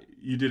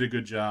 you did a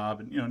good job,"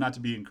 and you know, not to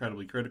be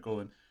incredibly critical.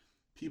 And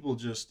people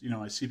just, you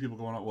know, I see people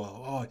going,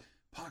 "Well,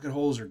 pocket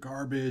holes are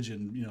garbage,"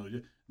 and you know,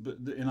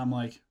 and I'm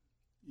like,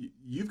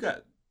 you've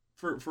got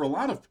for a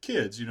lot of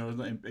kids, you know,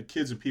 and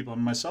kids and people,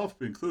 and myself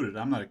included.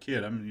 I'm not a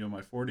kid. I'm, you know,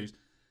 my 40s.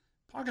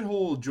 Pocket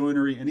hole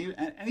joinery and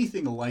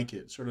anything like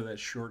it, sort of that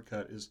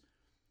shortcut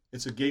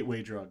it's a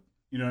gateway drug.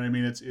 You know what I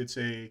mean? It's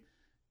a,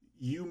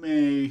 you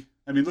may,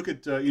 I mean, look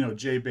at you know,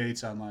 Jay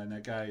Bates online,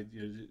 that guy,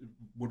 you know,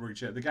 woodworking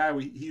chat. The guy,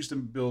 he used to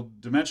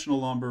build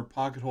dimensional lumber,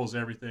 pocket holes,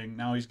 everything.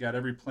 Now he's got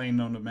every plane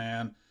known to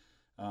man.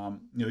 You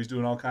know, he's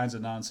doing all kinds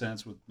of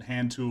nonsense with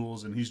hand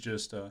tools, and he's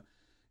just,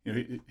 you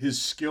know,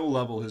 his skill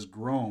level has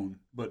grown.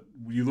 But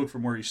you look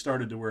from where he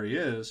started to where he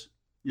is,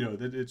 you know,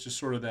 that it's just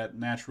sort of that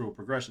natural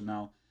progression.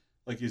 Now,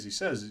 like as he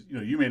says, you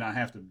know, you may not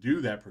have to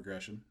do that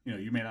progression. You know,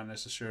 you may not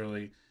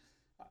necessarily.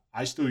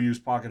 I still use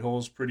pocket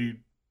holes pretty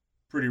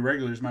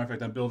regularly. As a matter of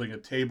fact, I'm building a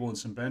table and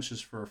some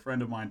benches for a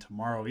friend of mine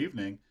tomorrow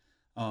evening,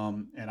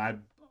 and I've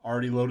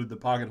already loaded the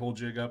pocket hole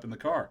jig up in the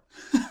car.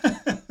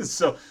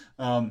 So,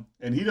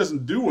 and he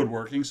doesn't do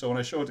woodworking, so when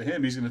I show it to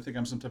him, he's going to think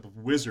I'm some type of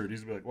wizard.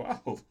 He's going to be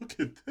like, "Wow, look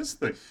at this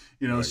thing,"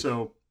 you know. Right.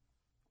 So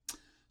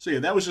yeah,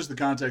 that was just the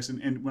context.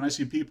 And when I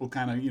see people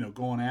kind of, you know,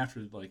 going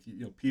after, like,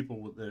 you know,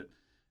 people that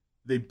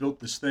they built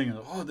this thing and,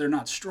 oh, they're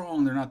not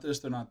strong, they're not this,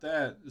 they're not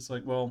that. It's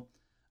like, well,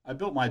 I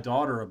built my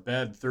daughter a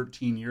bed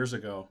 13 years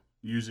ago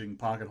using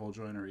pocket hole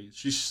joinery.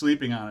 She's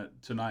sleeping on it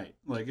tonight.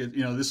 Like, you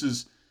know, this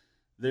is,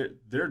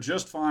 they're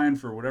just fine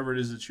for whatever it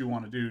is that you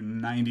want to do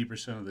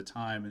 90% of the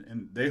time,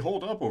 and they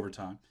hold up over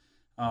time.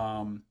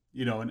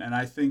 You know, and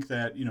I think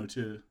that, you know,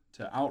 to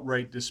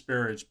outright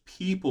disparage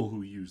people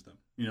who use them,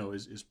 you know,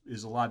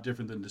 is a lot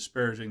different than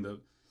disparaging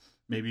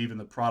maybe even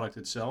the product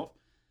itself.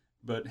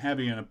 But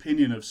having an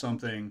opinion of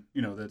something,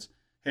 you know, that's,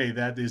 hey,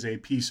 that is a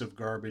piece of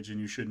garbage and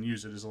you shouldn't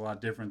use it, is a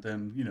lot different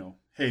than, you know,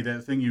 hey,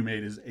 that thing you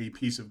made is a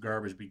piece of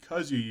garbage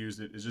because you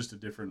used it, is just a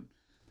different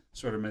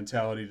sort of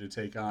mentality to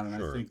take on. And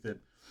sure. I think that,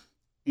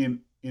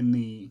 in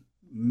the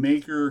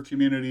maker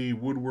community,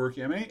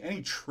 woodworking, I mean,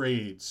 any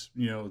trades,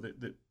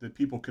 that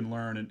people can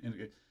learn,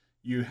 and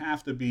you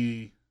have to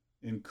be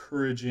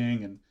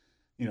encouraging and,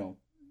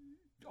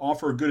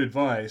 offer good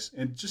advice,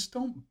 and just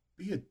don't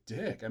be a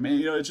dick. I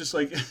mean, it's just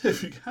like,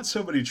 if you got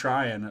somebody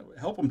trying,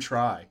 help them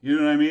try. You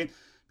know what I mean?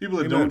 People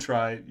that don't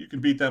try, you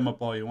can beat them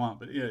up all you want,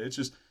 but it's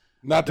just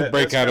not to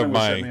break out of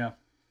my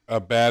a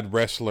bad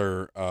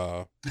wrestler,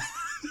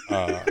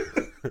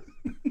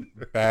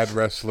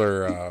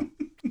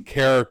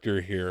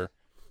 character here,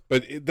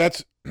 but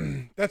that's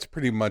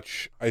pretty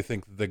much, I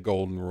think, the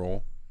golden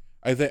rule.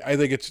 I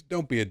think it's,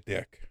 don't be a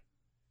dick.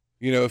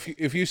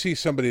 If you see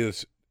somebody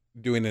that's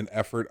doing an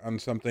effort on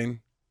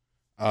something,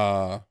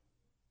 help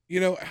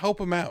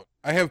them out.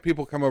 I have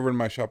people come over to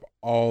my shop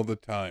all the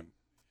time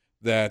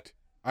that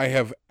I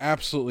have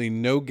absolutely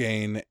no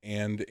gain,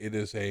 and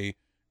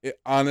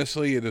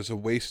honestly, it is a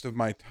waste of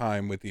my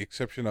time, with the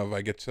exception of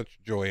I get such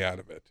joy out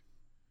of it.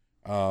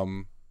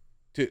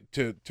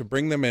 To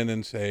bring them in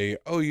and say,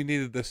 oh, you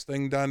needed this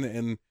thing done,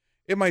 and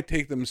it might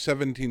take them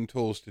 17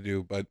 tools to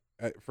do, but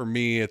for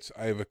me,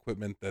 I have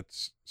equipment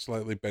that's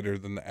slightly better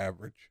than the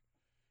average,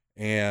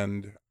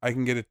 and I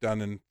can get it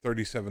done in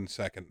 37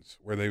 seconds,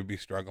 where they would be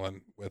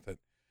struggling with it.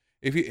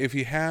 If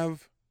you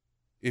have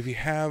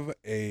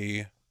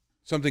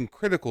something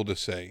critical to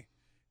say,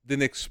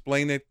 then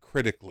explain it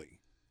critically.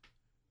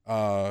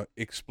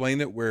 Explain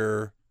it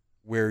where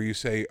you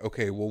say,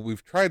 okay, well,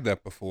 we've tried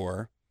that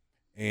before,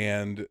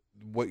 and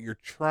what you're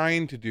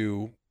trying to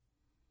do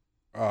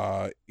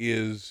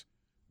is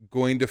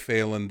going to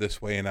fail in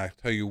this way, and I'll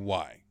tell you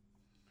why.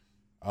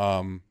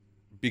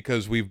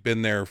 Because we've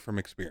been there from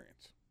experience.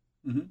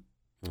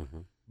 Mm-hmm. Mm-hmm.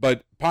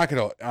 But pocket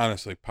hole,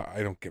 honestly,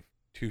 I don't give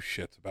two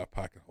shits about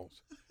pocket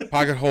holes.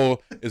 Pocket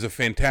hole is a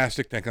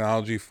fantastic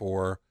technology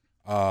for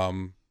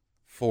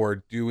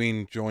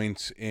doing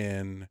joints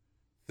in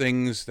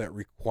things that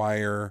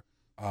require.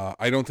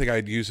 I don't think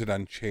I'd use it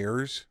on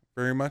chairs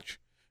very much,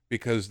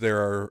 because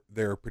there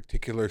are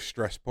particular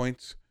stress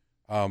points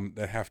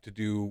that have to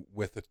do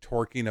with the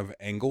torquing of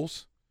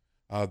angles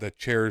that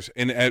chairs.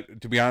 And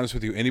to be honest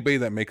with you, anybody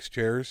that makes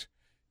chairs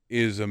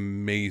is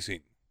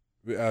amazing.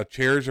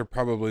 Chairs are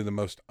probably the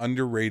most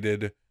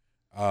underrated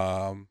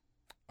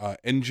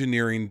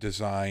engineering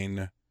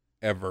design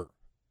ever,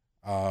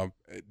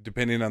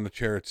 depending on the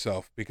chair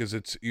itself,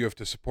 because you have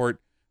to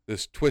support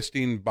this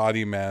twisting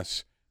body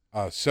mass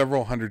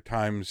several hundred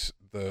times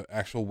the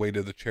actual weight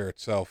of the chair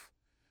itself,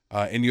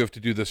 and you have to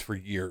do this for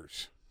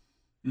years.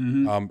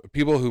 Mm-hmm.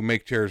 People who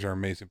make chairs are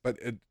amazing, but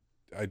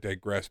I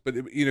digress. But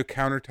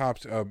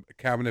countertops,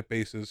 cabinet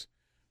bases,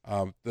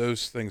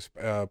 those things,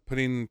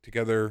 putting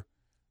together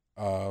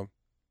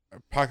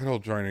pocket hole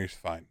joinery is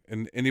fine,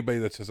 and anybody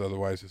that says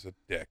otherwise is a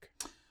dick.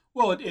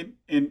 Well,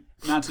 and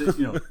not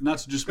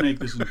to just make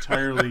this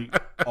entirely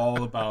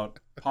all about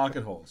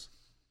pocket holes,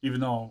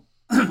 even though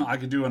I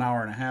could do an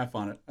hour and a half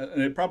on it,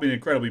 and it's probably an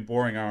incredibly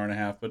boring hour and a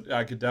half, but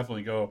I could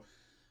definitely go.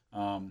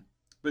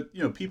 But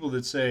people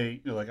that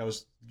say, like I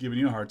was giving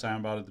you a hard time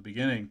about at the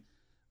beginning,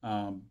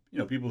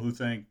 people who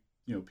think,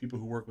 people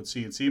who work with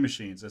CNC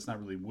machines, that's not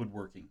really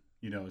woodworking.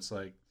 It's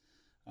like,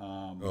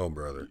 oh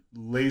brother,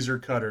 laser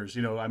cutters.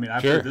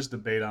 I've Sure. heard this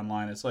debate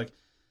online. It's like,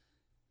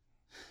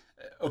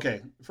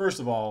 okay, first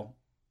of all,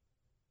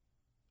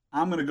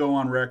 I'm going to go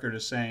on record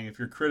as saying, if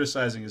you're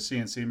criticizing a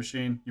CNC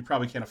machine, you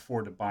probably can't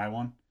afford to buy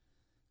one.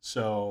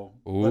 So,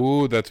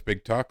 ooh, that's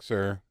big talk,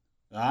 sir.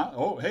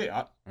 Hey,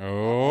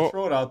 I'll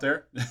throw it out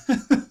there.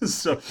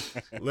 So, if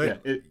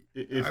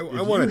I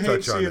you want to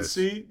hate touch on this.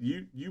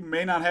 CNC, you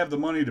may not have the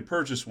money to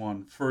purchase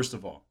one, first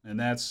of all, and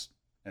that's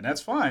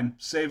fine.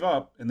 Save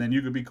up, and then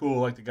you could be cool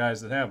like the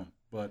guys that have them.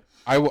 But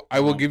I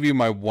will give you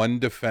my one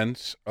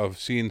defense of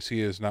CNC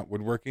is not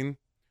woodworking,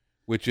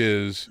 which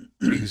is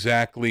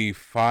exactly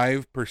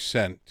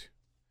 5%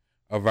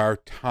 of our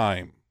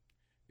time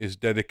is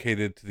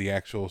dedicated to the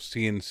actual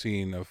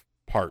CNCing of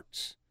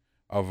parts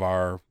of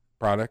our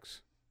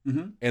products.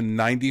 Mm-hmm. And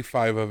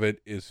 95 of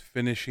it is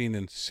finishing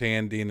and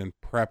sanding and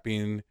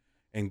prepping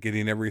and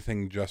getting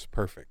everything just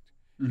perfect.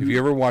 Mm-hmm. If you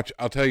ever watch,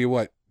 I'll tell you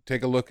what,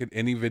 take a look at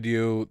any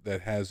video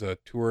that has a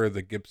tour of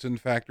the Gibson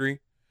factory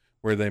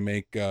where they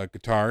make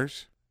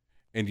guitars,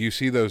 and you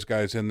see those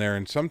guys in there,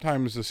 and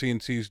sometimes the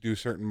CNCs do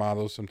certain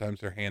models,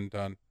 sometimes they're hand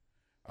done.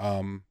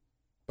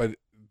 But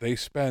they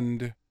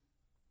spend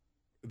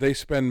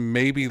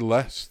maybe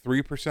less,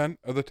 3%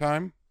 of the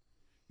time.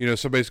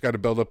 Somebody's got to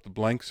build up the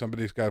blank,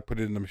 somebody's got to put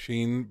it in the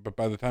machine, but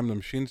by the time the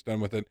machine's done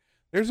with it,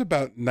 there's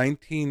about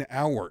 19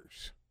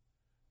 hours,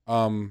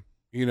 on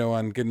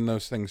getting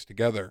those things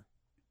together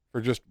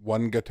for just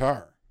one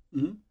guitar.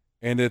 Mm-hmm.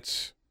 And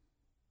it's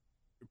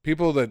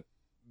people that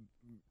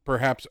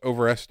perhaps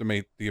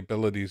overestimate the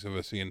abilities of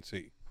a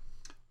CNC.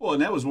 Well,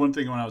 and that was one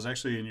thing when I was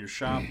actually in your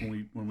shop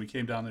when we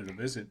came down there to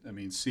visit.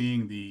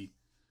 Seeing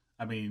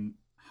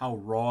how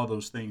raw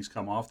those things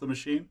come off the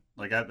machine.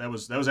 Like that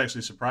was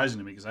actually surprising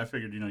to me, because I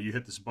figured, you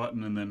hit this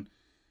button and then,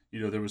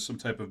 there was some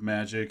type of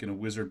magic and a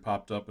wizard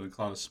popped up and a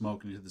cloud of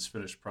smoke and you hit this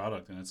finished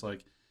product. And it's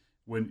like,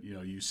 when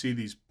you see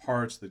these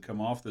parts that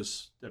come off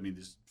this,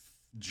 this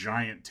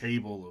giant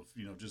table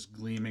of just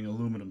gleaming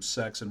aluminum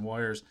sects and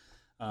wires.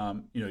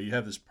 You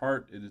have this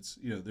part, and it's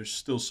there's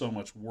still so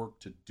much work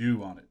to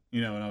do on it.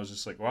 And I was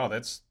just like, wow,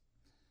 that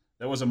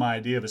wasn't my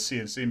idea of a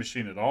CNC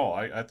machine at all.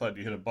 I thought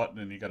you hit a button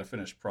and you got a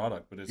finished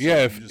product, but it's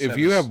if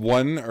you have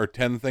 1 or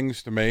 10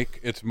 things to make,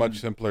 it's much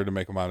simpler to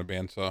make them on a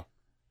bandsaw.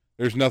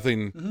 There's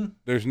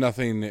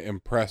nothing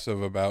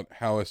impressive about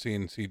how a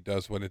CNC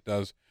does what it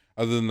does,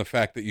 other than the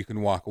fact that you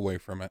can walk away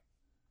from it.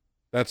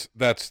 That's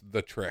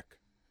the trick,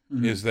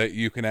 is that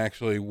you can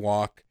actually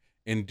walk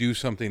and do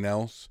something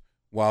else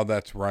while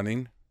that's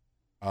running.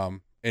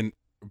 And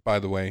by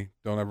the way,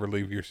 don't ever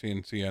leave your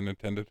CNC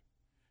unattended.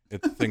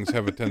 Things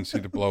have a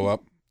tendency to blow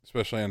up,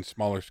 especially on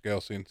smaller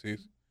scale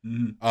CNCs.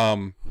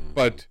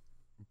 But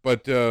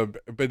that's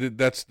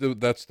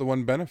the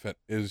one benefit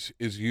is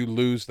you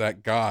lose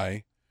that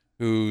guy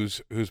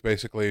who's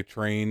basically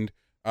trained.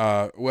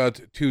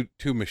 It's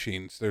two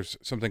machines. There's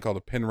something called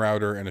a pin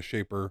router and a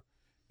shaper,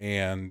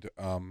 and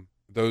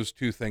those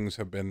two things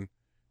have been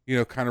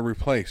kind of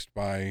replaced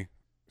by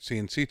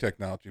CNC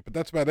technology. But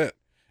that's about it.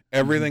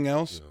 Everything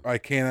else, I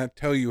cannot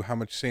tell you how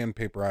much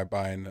sandpaper I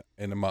buy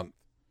in a month.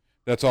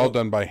 That's all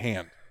done by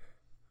hand.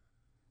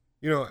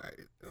 You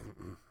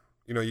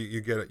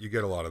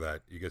get a lot of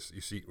that. You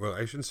see. Well,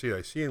 I shouldn't say.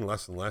 I see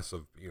less and less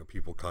of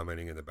people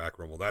commenting in the back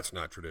room. Well, that's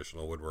not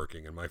traditional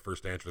woodworking. And my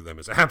first answer to them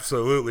is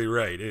absolutely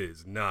right. It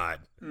is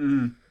not.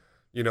 And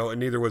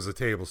neither was the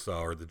table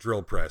saw or the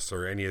drill press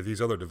or any of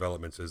these other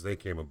developments as they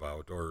came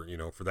about, or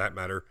for that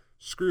matter,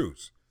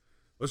 screws.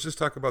 Let's just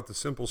talk about the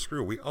simple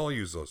screw. We all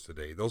use those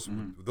today. Those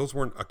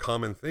weren't a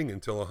common thing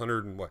until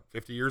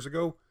 150 years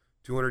ago,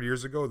 200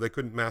 years ago. They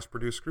couldn't mass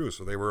produce screws,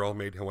 so they were all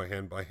made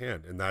hand by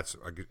hand. And that's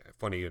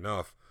funny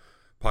enough.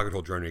 Pocket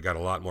hole joinery got a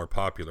lot more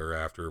popular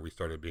after we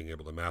started being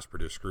able to mass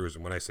produce screws.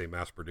 And when I say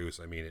mass produce,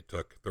 I mean it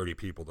took 30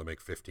 people to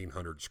make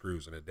 1,500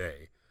 screws in a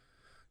day.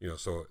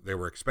 So they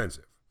were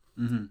expensive.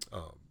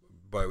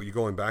 But you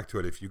going back to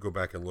it, if you go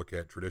back and look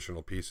at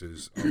traditional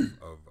pieces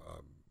of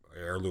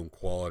heirloom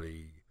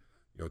quality,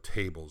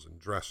 tables and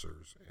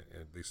dressers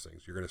and these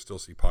things, you're going to still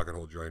see pocket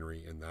hole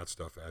joinery and that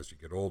stuff as you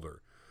get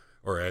older.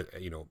 Or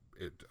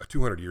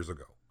 200 years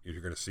ago,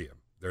 you're going to see them.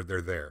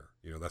 They're there.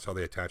 That's how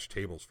they attached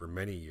tables for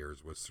many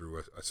years, was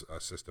through a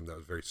system that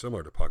was very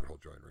similar to pocket hole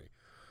joinery.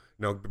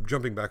 Now,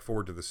 jumping back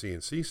forward to the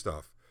CNC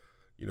stuff,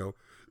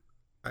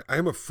 I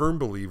am a firm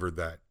believer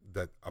that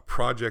a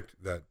project,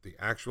 that the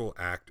actual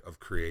act of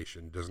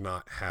creation does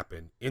not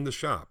happen in the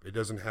shop. It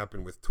doesn't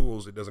happen with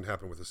tools. It doesn't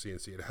happen with a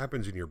CNC. It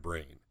happens in your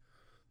brain.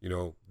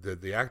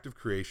 The act of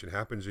creation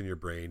happens in your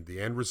brain.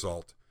 The end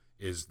result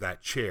is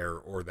that chair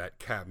or that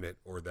cabinet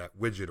or that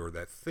widget or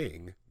that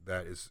thing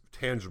that is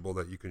tangible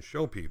that you can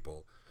show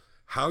people.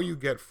 How you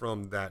get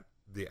from the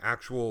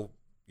actual,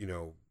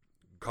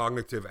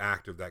 cognitive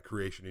act of that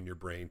creation in your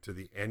brain to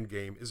the end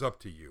game is up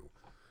to you.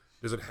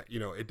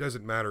 It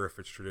doesn't matter if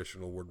it's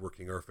traditional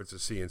woodworking or if it's a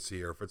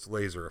CNC or if it's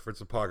laser, or if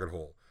it's a pocket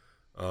hole.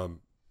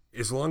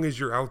 As long as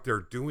you're out there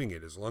doing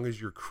it, as long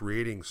as you're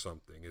creating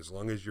something, as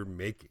long as you're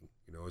making,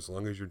 as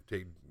long as you're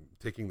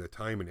taking the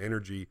time and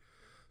energy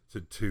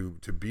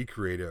to be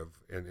creative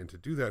and to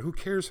do that, who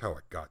cares how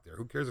it got there?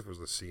 Who cares if it was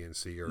a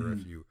CNC or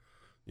if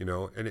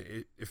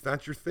if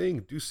that's your thing,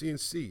 do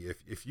CNC.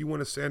 If you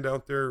want to stand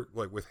out there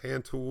like with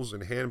hand tools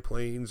and hand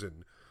planes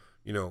and,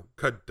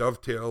 cut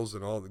dovetails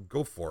and all,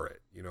 go for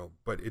it,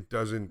 but it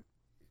doesn't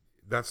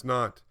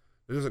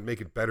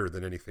make it better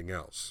than anything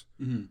else.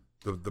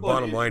 The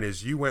bottom line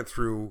is you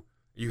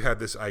had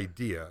this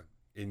idea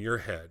in your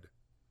head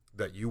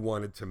that you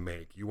wanted to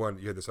make. You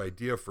had this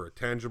idea for a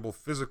tangible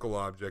physical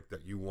object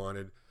that you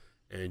wanted,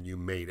 and you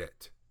made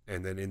it.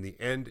 And then in the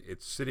end,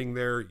 it's sitting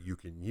there. You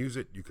can use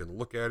it. You can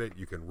look at it.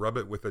 You can rub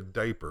it with a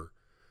diaper.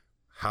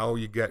 How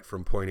you get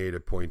from point A to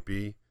point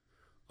B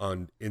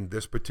in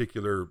this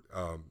particular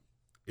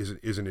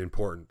isn't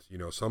important.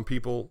 Some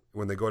people,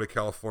 when they go to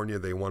California,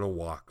 they want to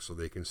walk so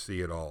they can see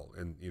it all.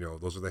 And,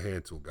 those are the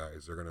hand tool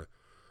guys. They're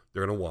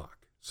gonna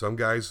walk. Some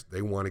guys,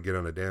 they want to get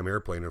on a damn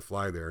airplane and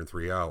fly there in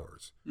 3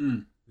 hours.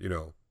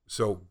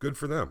 So good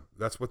for them.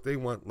 That's what they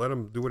want. Let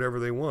them do whatever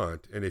they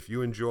want. And if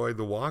you enjoy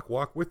the walk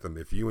with them.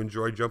 If you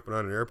enjoy jumping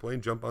on an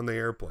airplane, jump on the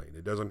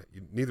airplane.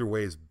 Neither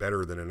way is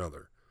better than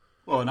another.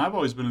 Well, and I've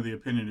always been of the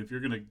opinion, if you're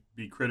going to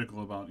be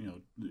critical about,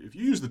 if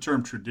you use the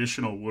term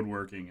traditional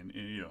woodworking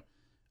and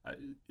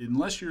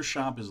unless your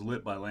shop is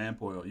lit by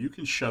lamp oil, you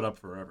can shut up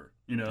forever.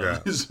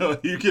 So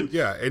you can.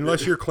 Yeah,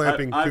 unless you're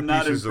clamping two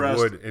pieces of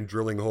wood and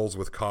drilling holes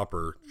with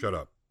copper, shut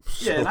up.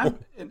 Yeah,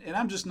 and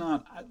I'm just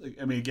not.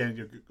 Again,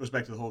 it goes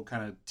back to the whole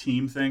kind of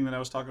team thing that I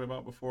was talking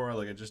about before.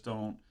 Like, I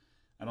don't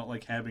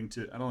like I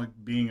don't like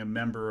being a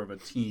member of a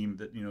team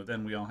that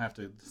then we all have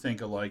to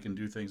think alike and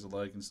do things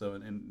alike and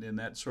stuff. And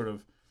that sort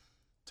of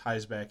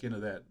ties back into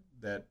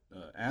that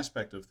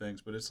aspect of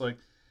things. But it's like,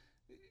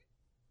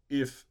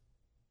 if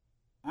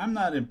I'm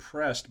not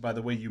impressed by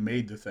the way you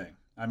made the thing,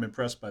 I'm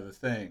impressed by the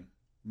thing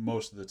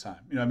most of the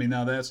time.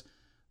 Now that's.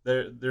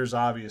 There's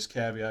obvious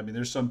caveat.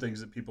 There's some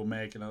things that people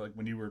make, and like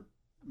when you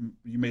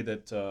made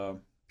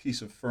that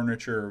piece of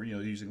furniture,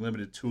 using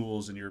limited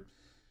tools, and you're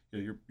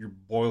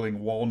boiling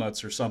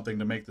walnuts or something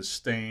to make the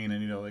stain,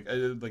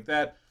 and like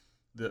that,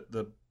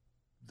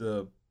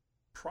 the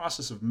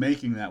process of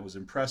making that was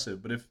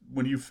impressive. But if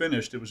when you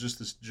finished, it was just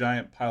this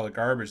giant pile of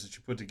garbage that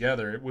you put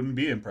together, it wouldn't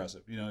be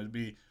impressive. It'd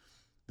be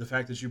the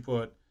fact that you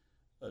put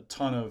a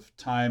ton of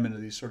time into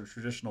these sort of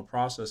traditional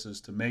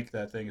processes to make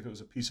that thing. If it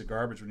was a piece of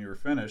garbage when you were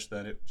finished,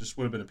 then it just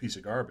would have been a piece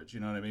of garbage. You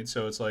know what I mean?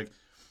 So it's like,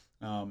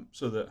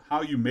 so that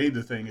how you made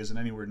the thing isn't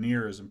anywhere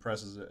near as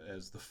impressive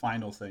as the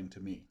final thing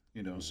to me.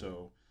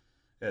 So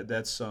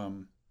that's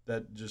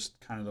that just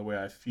kind of the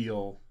way I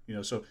feel.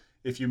 So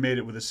if you made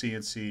it with a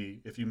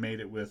CNC, if you made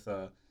it with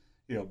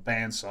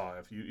bandsaw,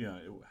 if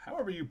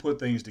however you put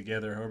things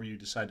together, however you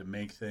decide to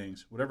make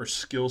things, whatever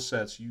skill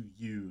sets you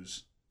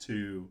use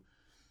to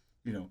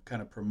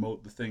kind of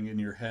promote the thing in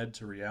your head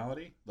to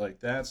reality, like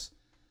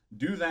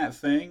do that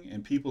thing.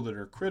 And people that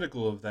are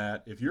critical of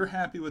that, if you're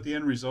happy with the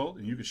end result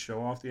and you could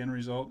show off the end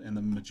result, and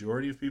the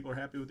majority of people are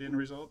happy with the end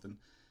result, then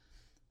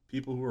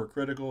people who are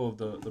critical of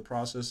the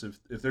process,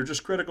 if they're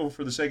just critical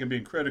for the sake of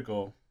being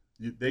critical,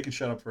 they can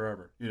shut up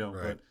forever,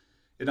 Right.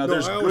 But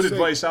there's good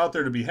advice out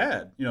there to be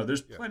had.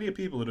 There's plenty of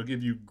people that'll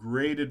give you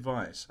great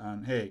advice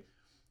on, hey,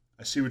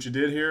 I see what you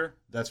did here.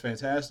 That's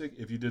fantastic.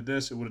 If you did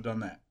this, it would have done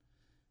that.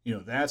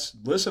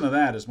 Listen to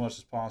that as much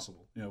as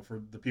possible,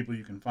 for the people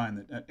you can find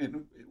that.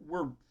 And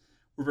we're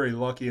very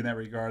lucky in that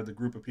regard. The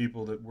group of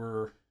people that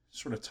we're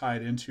sort of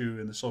tied into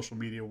in the social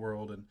media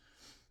world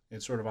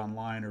and sort of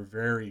online are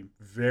very,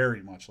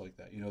 very much like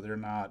that.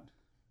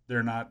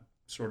 They're not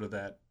sort of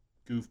that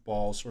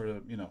goofball sort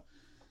of,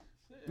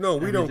 No,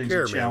 we don't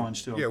care, man.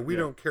 To yeah, we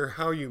don't care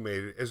how you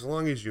made it, as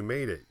long as you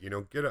made it.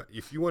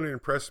 If you want to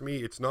impress me,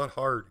 it's not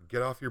hard.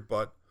 Get off your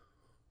butt,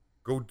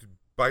 go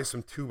buy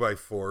some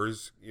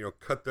 2x4s,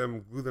 cut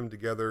them, glue them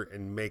together,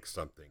 and make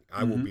something.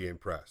 I will be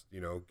impressed.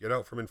 Get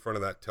out from in front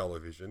of that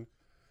television,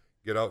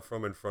 get out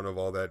from in front of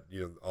all that,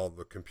 all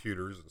the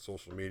computers and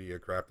social media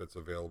crap that's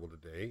available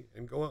today,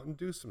 and go out and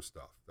do some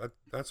stuff.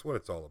 That's what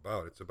it's all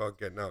about. It's about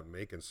getting out and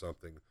making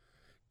something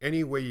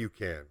any way you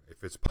can.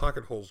 If it's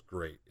pocket holes,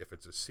 great. If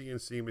it's a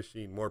CNC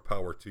machine, more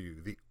power to you.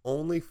 The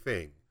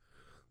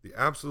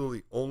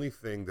absolutely only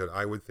thing that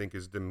I would think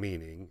is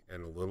demeaning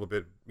and a little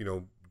bit,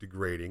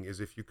 degrading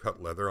is if you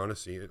cut leather on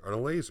a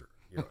laser.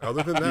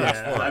 Other than that,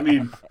 it's fine. I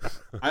mean,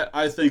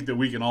 I think that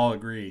we can all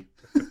agree.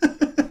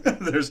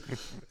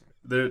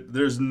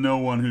 There's no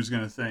one who's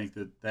going to think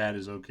that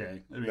is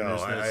okay. I mean, no,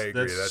 I agree.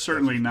 That's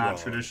certainly that's not wrong.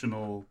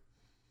 Traditional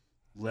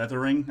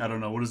leathering. I don't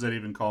know, what is that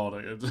even called?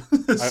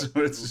 It's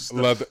just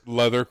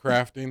leather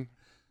crafting.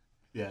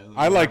 Yeah,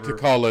 I like to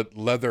call it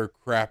leather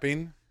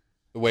crapping.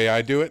 The way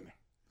I do it.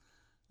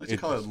 I like to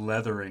call it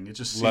leathering. It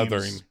just seems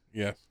leathering.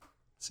 Yes.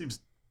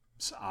 Seems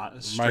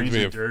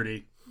strangely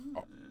dirty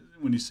Oh.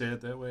 when you say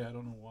it that way. I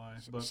don't know why.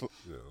 But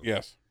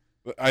yes,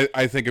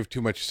 I think of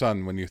too much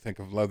sun when you think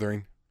of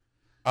leathering.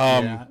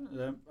 Yeah,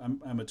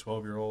 I'm a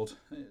 12-year-old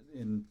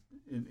in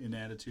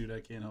attitude. I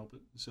can't help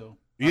it. So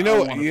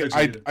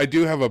I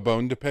do have a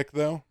bone to pick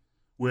though.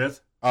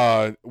 With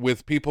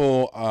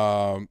people.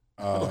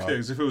 Okay,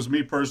 because if it was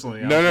me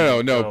personally,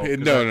 no,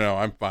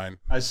 I'm fine.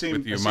 I seem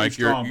with you, I Mike.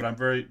 seem strong, but I'm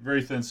very,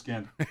 very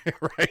thin-skinned.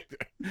 Right.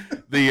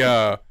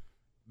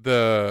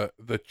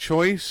 The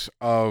choice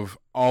of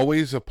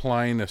always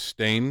applying a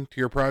stain to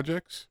your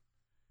projects,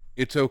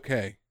 it's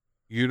okay.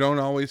 You don't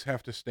always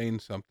have to stain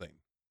something.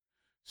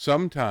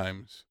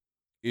 Sometimes,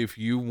 if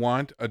you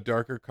want a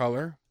darker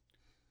color,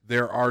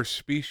 there are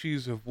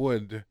species of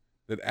wood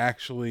that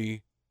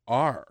actually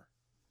are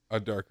a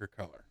darker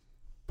color.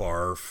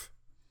 Barf.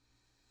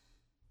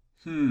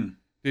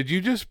 Did you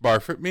just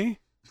barf at me?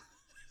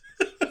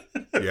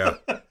 Yeah,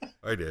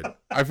 I did.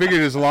 I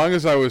figured as long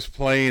as I was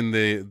playing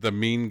the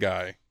mean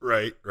guy.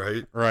 Right.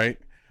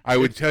 I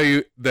would tell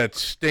you that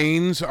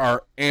stains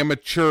are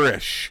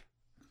amateurish.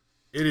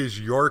 It is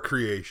your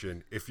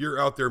creation. If you're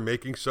out there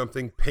making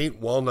something, paint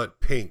walnut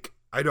pink.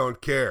 I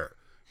don't care.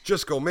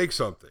 Just go make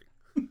something.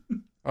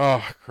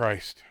 Oh,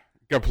 Christ.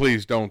 God,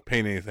 please don't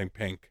paint anything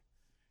pink.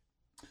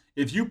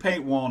 If you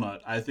paint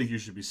walnut, I think you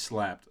should be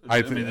slapped.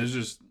 I mean, there's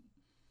just...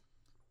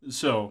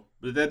 So,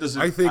 but that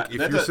doesn't... I think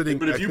if you're sitting...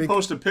 But if you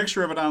post a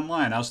picture of it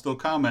online, I'll still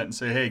comment and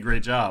say, hey,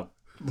 great job.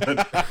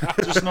 But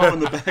just know in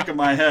the back of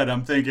my head,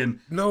 I'm thinking,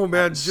 no,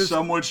 man,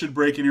 someone should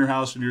break in your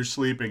house when you're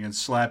sleeping and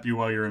slap you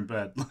while you're in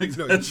bed. Like,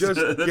 no, just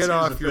get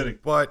off your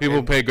butt.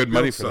 People pay good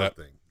money for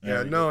something.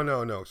 That. Yeah,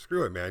 no.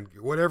 Screw it, man.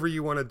 Whatever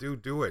you want to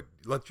do it.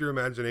 Let your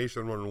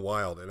imagination run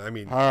wild. And I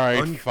mean, all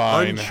right,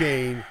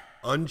 fine.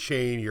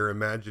 Unchain your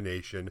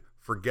imagination.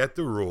 Forget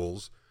the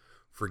rules.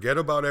 Forget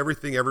about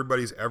everything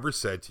everybody's ever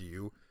said to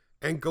you.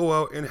 And go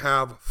out and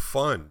have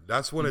fun.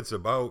 That's what it's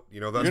about.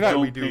 That's what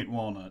we do. Paint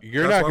walnut.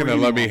 You're not going to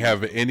let me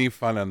have any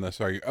fun on this,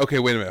 are you? Okay,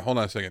 wait a minute. Hold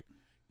on a second.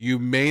 You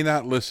may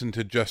not listen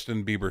to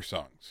Justin Bieber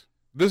songs.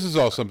 This is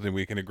all something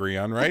we can agree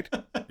on, right?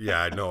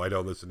 Yeah, no, I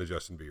don't listen to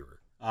Justin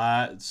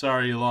Bieber.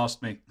 Sorry, you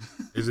lost me.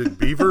 Is it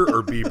Beaver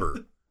or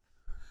Bieber?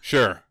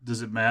 Sure.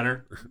 Does it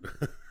matter?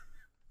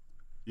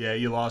 Yeah,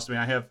 you lost me.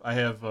 I have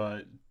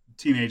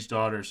teenage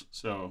daughters,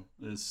 so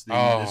it's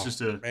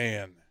just a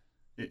man.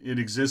 It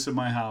exists in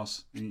my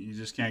house. You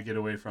just can't get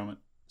away from it.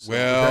 So,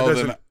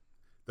 Well,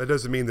 that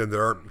doesn't mean that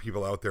there aren't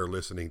people out there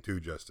listening to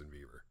Justin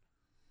Bieber.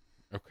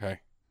 okay.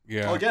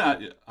 Yeah. well,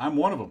 again, I'm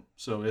one of them.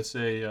 So it's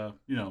a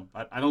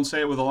I don't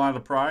say it with a lot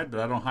of pride, but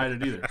I don't hide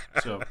it either.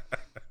 So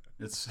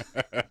it's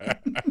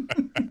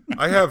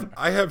I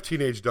have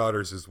teenage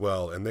daughters as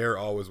well, and they're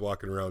always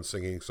walking around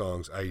singing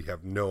songs. I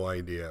have no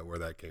idea where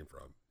that came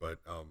from, but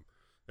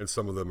and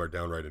some of them are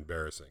downright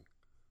embarrassing.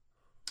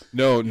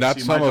 No, not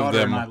see, some my of daughter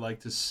them. and I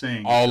like to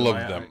sing. All so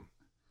of them.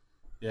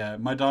 Yeah,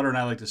 my daughter and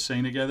I like to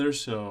sing together,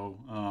 so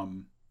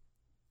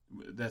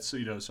that's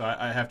so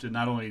I have to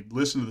not only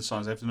listen to the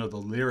songs, I have to know the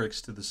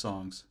lyrics to the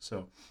songs,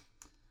 so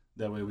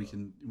that way we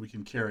can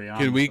carry on.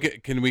 Can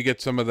we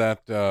get some of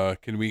that?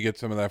 Can we get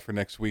some of that for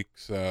next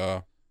week's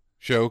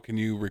show? Can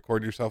you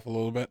record yourself a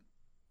little bit?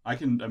 I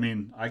can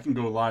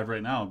go live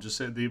right now. Just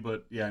say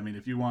but yeah, I mean,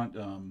 if you want,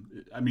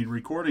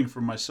 recording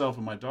for myself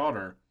and my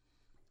daughter,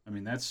 I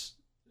mean, that's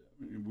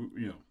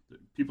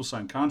people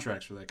sign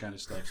contracts for that kind of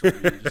stuff. So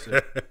just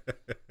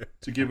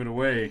to give it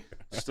away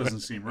just doesn't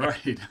seem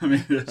right. I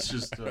mean, it's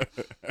just.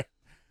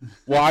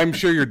 Well, I'm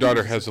sure your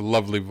daughter has a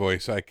lovely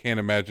voice. I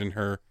can't imagine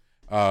her.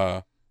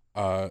 But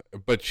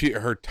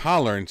her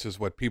tolerance is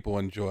what people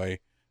enjoy,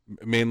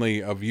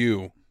 mainly of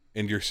you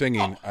and your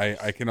singing. Oh.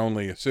 I can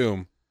only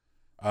assume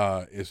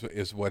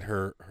is what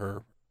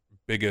her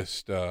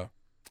biggest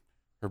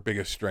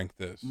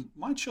strength is.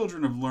 My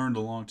children have learned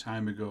a long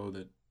time ago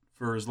that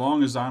for as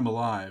long as I'm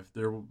alive,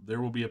 there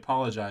will be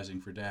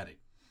apologizing for daddy.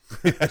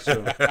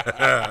 So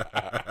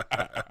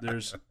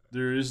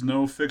there is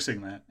no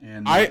fixing that,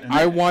 and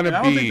I want to be.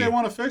 I don't think they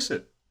want to fix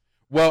it.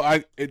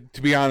 Well,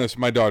 to be honest,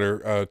 my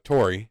daughter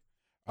Tori,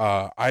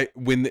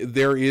 when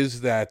there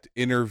is that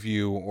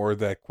interview or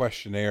that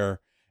questionnaire,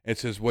 it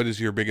says, "What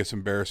is your biggest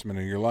embarrassment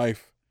in your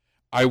life?"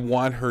 I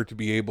want her to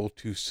be able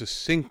to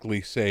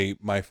succinctly say,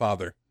 "My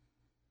father."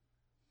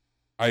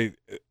 I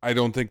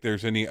don't think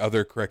there's any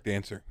other correct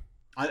answer.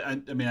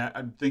 I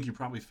think you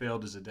probably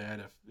failed as a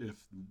dad if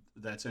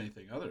that's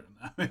anything other than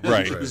that. I mean,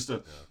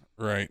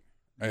 Right.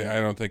 Right. I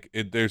don't think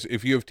there's,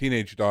 if you have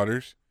teenage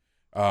daughters,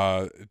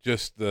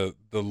 just the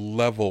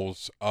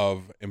levels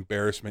of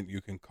embarrassment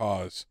you can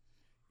cause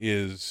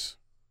is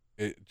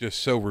just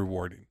so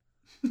rewarding.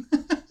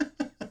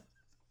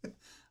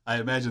 I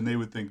imagine they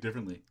would think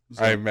differently.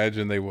 So, I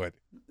imagine they would.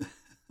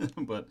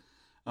 But,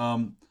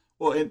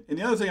 well, and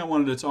the other thing I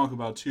wanted to talk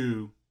about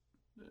too,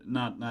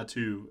 not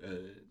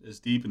too as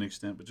deep an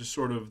extent, but just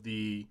sort of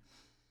the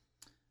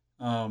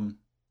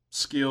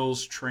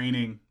skills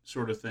training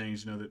sort of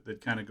things,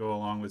 that kind of go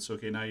along with, so,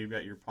 okay, now you've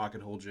got your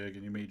pocket hole jig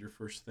and you made your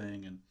first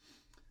thing. And,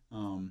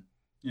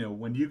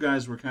 when you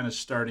guys were kind of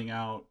starting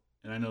out,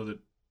 and I know that,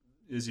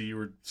 Izzy, you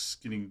were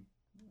skinning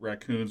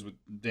raccoons with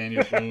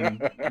Daniel Boone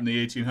in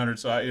the 1800s.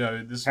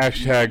 So, this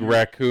Hashtag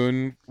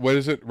raccoon. What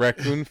is it?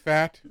 Raccoon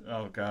fat?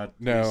 Oh, God.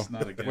 No.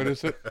 Not again. What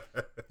is it?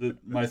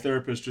 My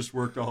therapist just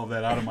worked all of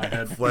that out of my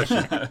head.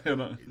 Fleshing.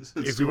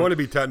 If you want to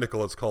be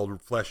technical, it's called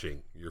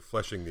fleshing. You're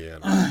fleshing the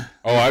animal.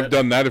 Oh, I've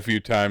done that a few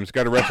times.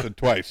 Got arrested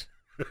twice.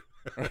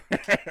 Well,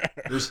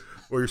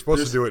 you're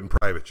supposed to do it in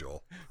private,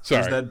 Joel.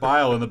 Sorry. There's that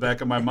bile in the back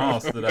of my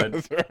mouth that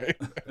That's right.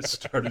 I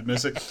started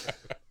missing.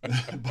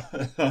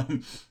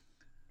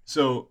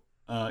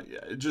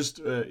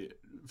 Just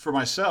for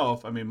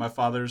myself, I mean, my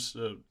father's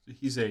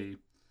he's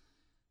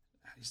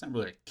not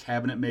really a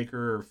cabinet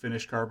maker or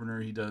finish carpenter.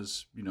 He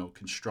does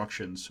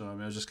construction. So I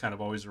was just kind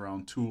of always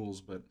around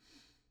tools. But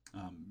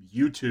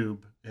YouTube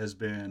has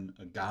been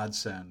a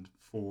godsend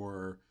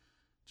for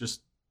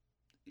just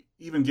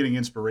even getting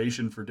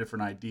inspiration for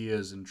different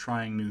ideas and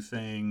trying new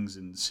things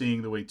and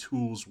seeing the way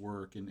tools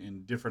work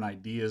and different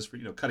ideas for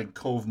cutting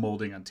cove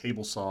molding on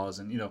table saws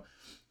and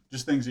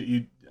just things that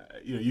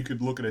you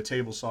could look at a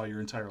table saw your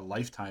entire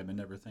lifetime and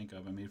never think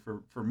of. I mean,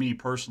 for me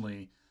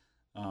personally,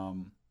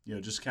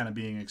 just kind of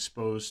being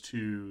exposed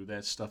to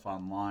that stuff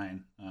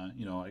online.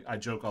 I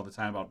joke all the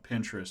time about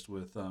Pinterest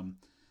with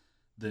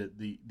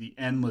the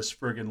endless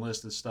friggin'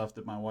 list of stuff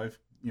that my wife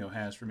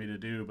has for me to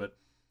do, but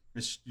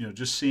it's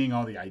just seeing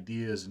all the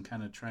ideas and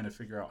kind of trying to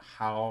figure out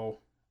how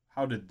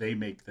did they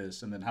make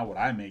this, and then how would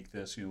I make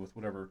this, with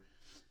whatever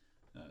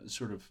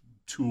sort of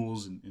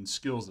tools and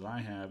skills that I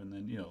have, and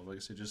then like I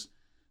said, just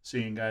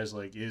seeing guys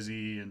like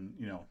Izzy and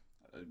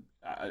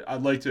I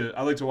like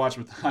to watch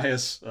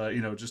Matthias,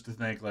 just to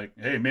think like,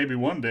 hey, maybe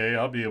one day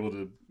I'll be able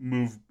to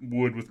move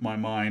wood with my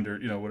mind or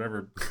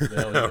whatever the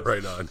hell it is.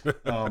 Right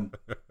on.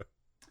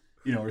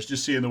 Or it's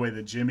just seeing the way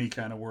that Jimmy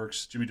kind of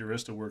works. Jimmy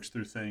DeRista works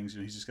through things.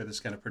 He's just got this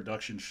kind of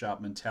production shop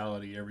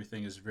mentality.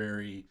 Everything is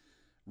very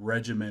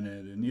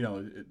regimented,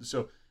 and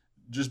so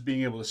just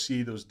being able to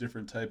see those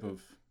different type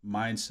of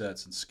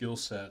mindsets and skill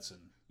sets, and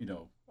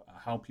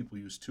how people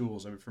use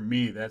tools. I mean, for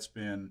me, that's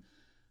been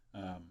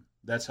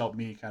that's helped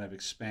me kind of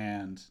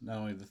expand not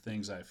only the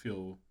things I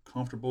feel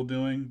comfortable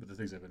doing, but the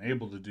things I've been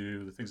able to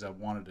do, the things I've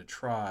wanted to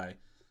try,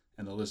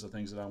 and the list of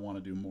things that I want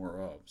to do more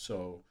of.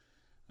 So,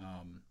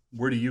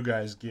 where do you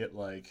guys get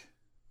like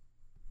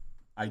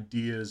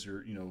ideas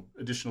or,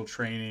 additional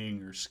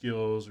training or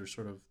skills or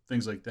sort of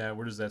things like that?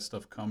 Where does that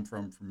stuff come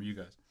from you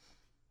guys?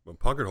 Well,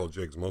 pocket hole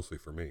jigs mostly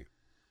for me.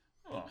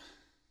 Oh.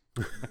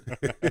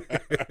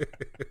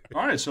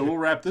 All right, so we'll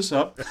wrap this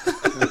up.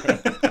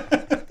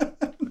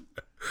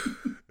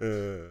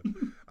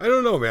 I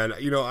don't know, man.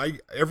 I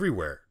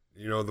everywhere.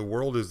 The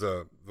world is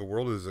a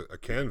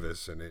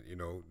canvas, and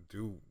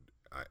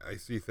I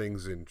see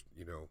things in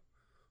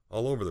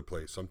all over the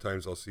place.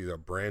 Sometimes I'll see a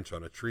branch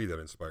on a tree that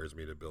inspires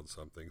me to build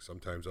something.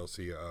 Sometimes I'll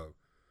see a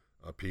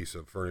piece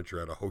of furniture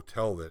at a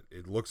hotel that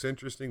it looks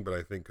interesting, but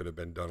I think could have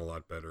been done a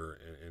lot better,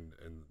 and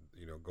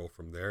go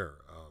from there.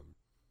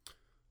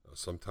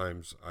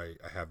 Sometimes I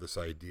have this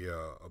idea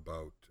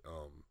about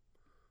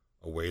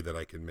a way that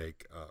I can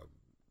make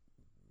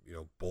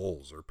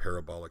bowls or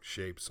parabolic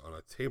shapes on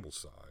a table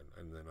saw,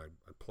 and then I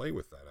play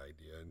with that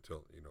idea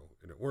until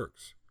and it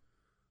works.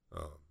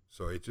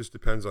 So it just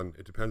depends on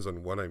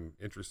what I'm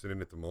interested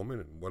in at the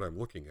moment and what I'm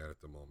looking at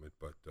the moment.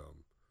 But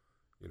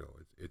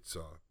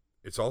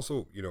it's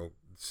also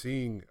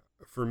seeing,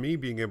 for me,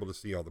 being able to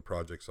see all the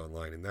projects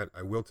online, and that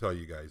I will tell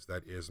you guys,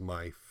 that is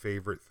my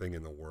favorite thing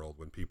in the world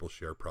when people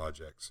share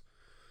projects.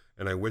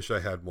 And I wish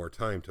I had more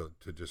time to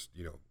just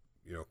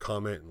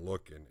comment and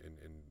look and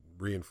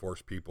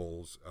reinforce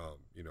people's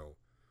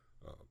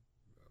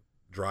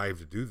drive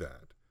to do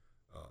that.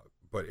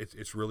 But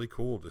it's really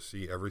cool to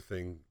see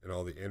everything and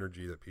all the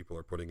energy that people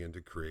are putting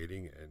into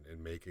creating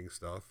and making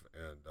stuff.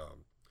 And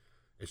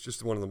it's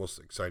just one of the most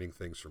exciting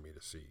things for me to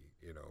see,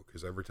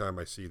 because every time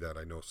I see that,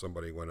 I know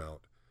somebody went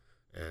out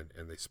and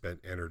they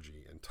spent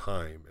energy and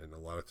time and a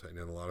lot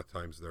of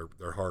times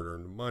their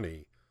hard-earned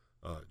money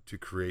to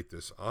create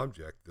this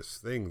object, this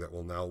thing that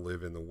will now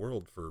live in the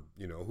world for,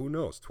 who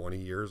knows, 20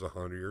 years,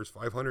 100 years,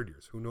 500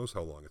 years, who knows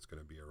how long it's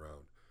going to be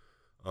around.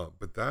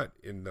 But that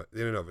in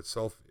and of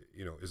itself,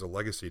 is a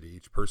legacy to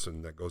each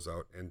person that goes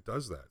out and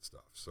does that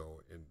stuff.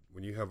 So, and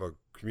when you have a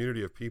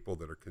community of people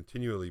that are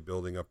continually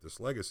building up this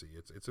legacy,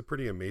 it's a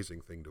pretty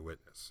amazing thing to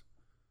witness.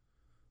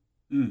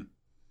 Mm.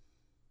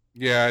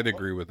 Yeah, I'd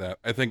agree with that.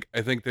 I think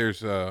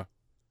there's I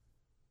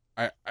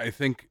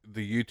think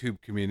the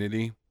YouTube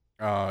community,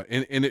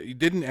 and it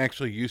didn't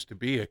actually used to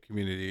be a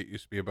community. It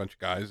used to be a bunch of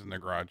guys in their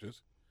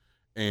garages,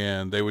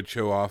 and they would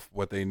show off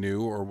what they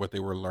knew or what they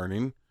were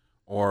learning,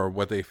 or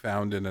what they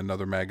found in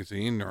another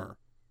magazine, or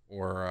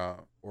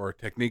a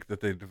technique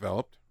that they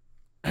developed,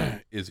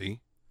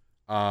 Izzy,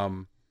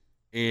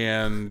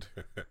 and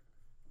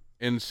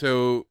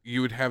so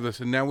you would have this,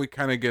 and now we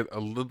kind of get a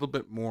little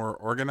bit more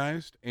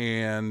organized,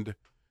 and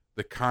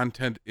the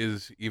content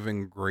is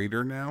even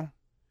greater now,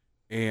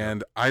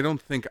 and I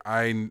think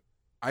I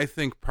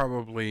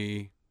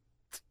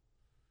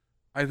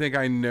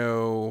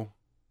know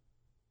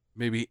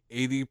maybe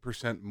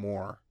 80%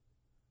 more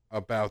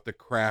about the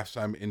crafts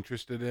I'm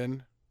interested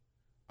in,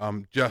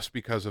 just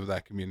because of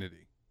that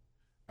community.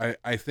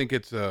 I think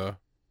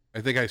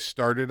I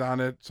started on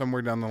it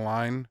somewhere down the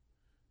line,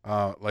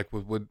 like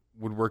with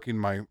woodworking.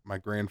 My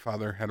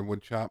grandfather had a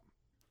wood shop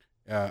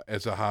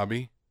as a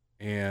hobby,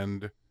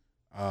 and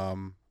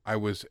I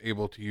was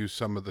able to use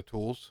some of the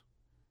tools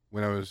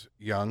when I was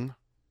young,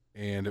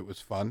 and it was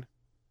fun.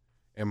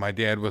 And my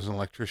dad was an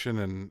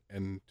electrician,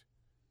 and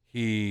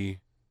he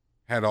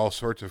had all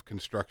sorts of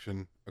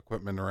construction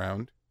equipment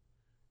around,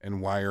 and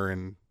wire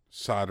and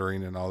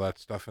soldering and all that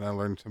stuff, and I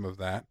learned some of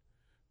that.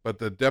 But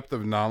the depth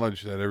of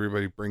knowledge that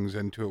everybody brings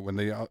into it when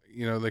they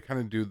they kind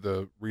of do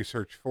the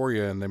research for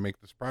you, and they make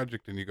this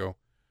project, and you go,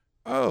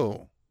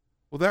 oh,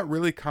 well, that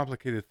really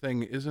complicated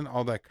thing isn't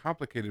all that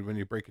complicated when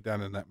you break it down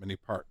in that many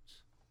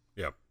parts.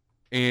 Yep.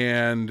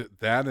 And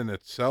that in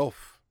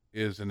itself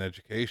is an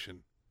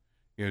education.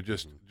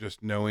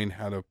 Just knowing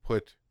how to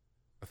put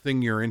a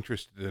thing you're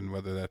interested in,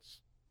 whether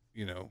that's,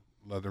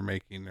 leather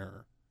making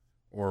or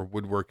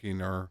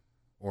woodworking or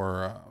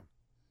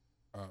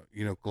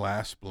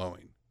glass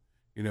blowing,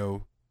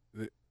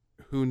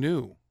 who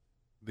knew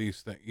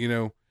these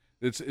things?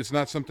 It's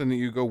not something that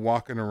you go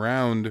walking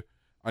around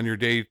on your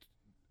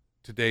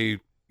day-to-day,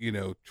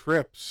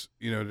 trips,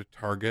 to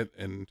Target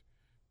and,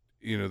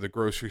 the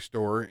grocery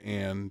store,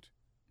 and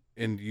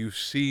you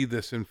see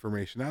this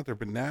information out there,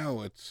 but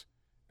now it's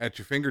at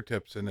your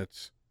fingertips, and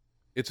it's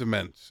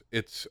immense.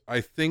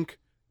 I think,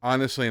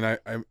 honestly, and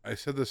I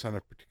said this on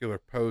a particular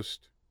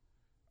post,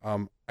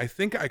 I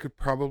think I could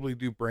probably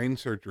do brain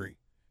surgery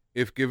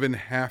if given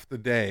half the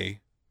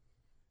day,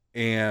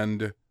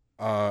 and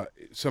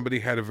somebody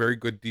had a very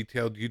good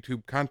detailed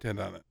YouTube content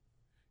on it.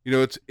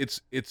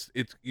 It's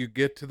you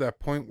get to that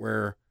point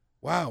where,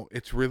 wow,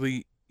 it's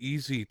really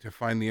easy to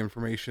find the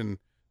information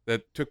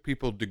that took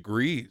people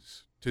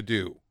degrees to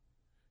do.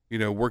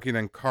 Working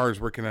on cars,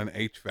 working on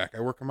HVAC. I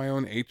work on my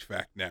own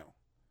HVAC now.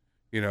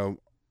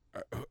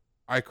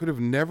 I could have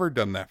never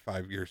done that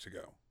 5 years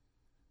ago.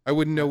 I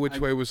wouldn't know which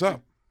way was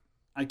up.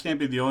 I can't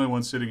be the only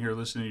one sitting here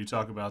listening to you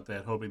talk about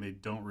that, hoping they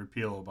don't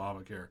repeal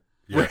Obamacare.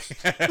 Yes.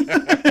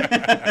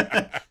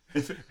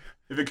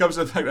 If it comes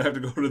to the fact I have to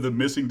go to the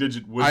missing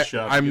digit wood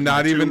shop, I'm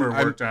not even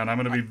worked on, I'm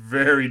going to be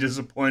very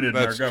disappointed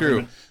in our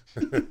government.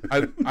 True.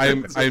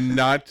 I'm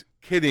not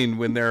kidding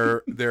when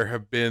there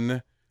have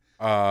been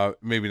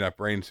maybe not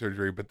brain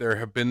surgery, but there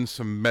have been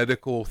some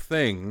medical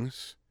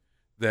things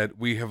that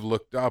we have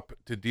looked up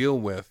to deal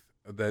with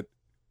that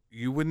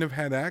you wouldn't have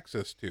had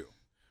access to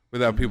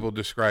without people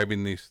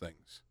describing these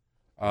things.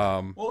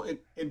 Well,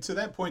 and to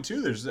that point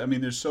too,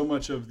 there's so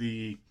much of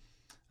the,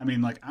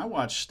 like I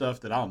watch stuff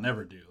that I'll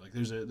never do. Like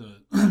there's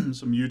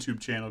some YouTube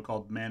channel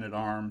called Man at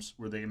Arms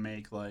where they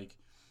make like,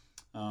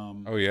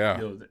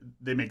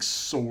 they make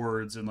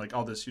swords and like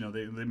all this,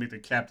 they make the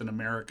Captain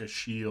America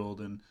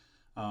shield and,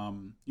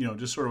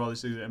 just sort of all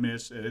these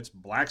things. It's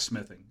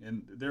blacksmithing,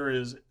 and there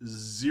is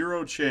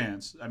zero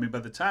chance. By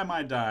the time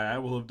I die, I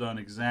will have done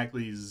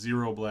exactly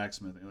zero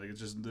blacksmithing. Like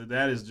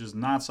that is just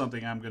not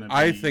something I'm going to.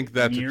 I think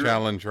that's a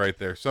challenge right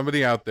there.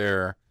 Somebody out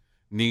there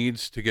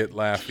needs to get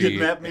Laffy.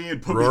 Kidnap me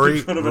and put me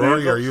in front of an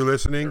anvil. Are you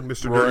listening,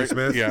 Mr. Dirty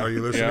Smith? Yeah, are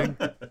you listening?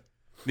 Yeah.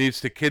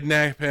 Needs to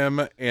kidnap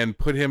him and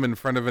put him in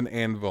front of an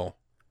anvil.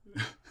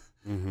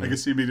 I can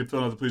see me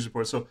filling out the police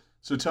report.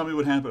 So tell me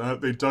what happened.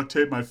 They duct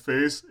taped my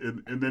face,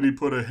 and then he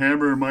put a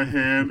hammer in my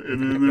hand,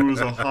 and then there was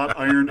a hot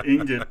iron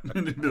ingot.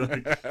 And he'd be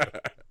like,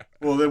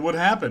 well, then what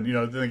happened? Then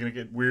they're going to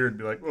get weird and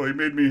be like, well, he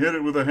made me hit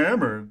it with a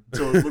hammer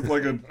so it looked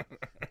like a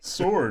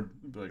sword.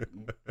 I'd be like,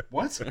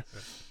 what?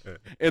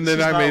 And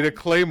then I made a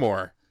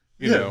claymore.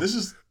 This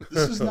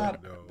is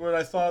not where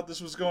I thought this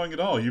was going at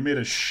all. You made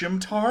a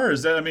shimtar?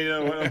 Is that?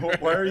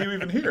 Why are you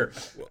even here?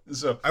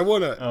 So I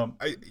want to.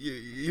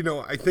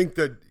 I think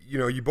that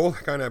you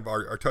both kind of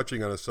are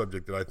touching on a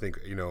subject that I think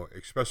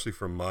especially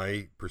from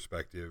my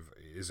perspective,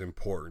 is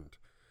important,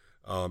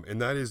 and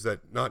that is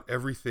that not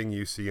everything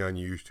you see on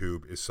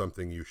YouTube is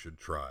something you should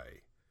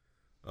try.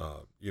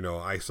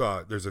 I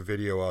saw there's a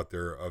video out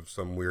there of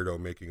some weirdo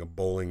making a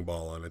bowling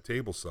ball on a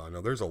table saw.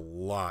 Now there's a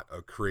lot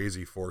of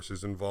crazy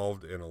forces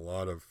involved and a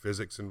lot of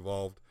physics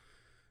involved.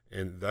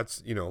 And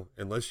that's,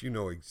 unless you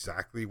know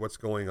exactly what's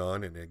going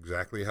on and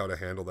exactly how to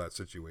handle that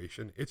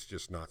situation, it's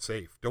just not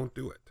safe. Don't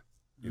do it.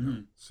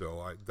 So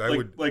I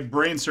would like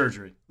brain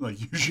surgery.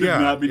 Like you should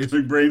not be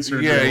doing brain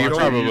surgery. Yeah, you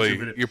probably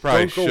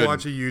don't should go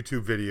watch a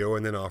YouTube video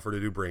and then offer to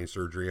do brain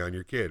surgery on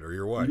your kid or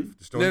your wife.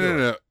 Just don't do it.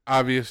 No.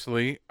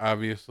 Obviously, I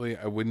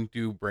wouldn't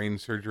do brain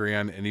surgery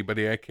on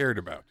anybody I cared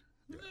about.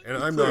 And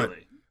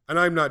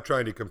I'm not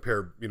trying to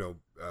compare,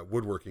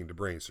 woodworking to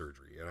brain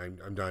surgery.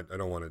 And I'm not. I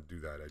don't want to do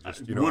that. I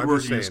just,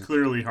 woodworking is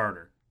clearly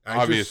harder.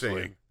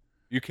 Obviously,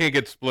 you can't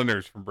get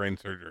splinters from brain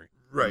surgery.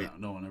 Right.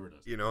 No one ever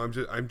does.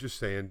 I'm just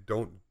saying,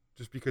 don't.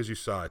 Just because you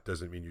saw it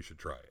doesn't mean you should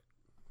try it.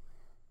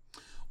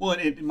 Well,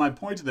 and my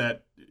point to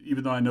that,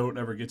 even though I know it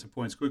never gets to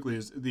points quickly,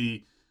 is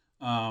the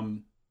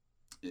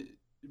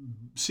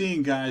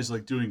seeing guys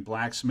like doing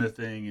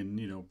blacksmithing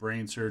and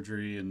brain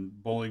surgery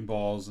and bowling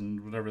balls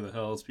and whatever the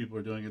hell else people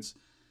are doing. It's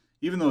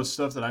even though it's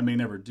stuff that I may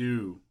never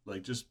do,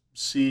 like just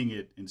seeing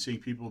it and seeing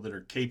people that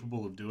are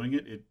capable of doing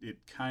it, it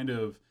kind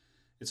of,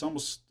 it's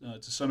almost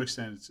to some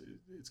extent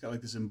it's got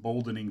like this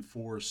emboldening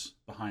force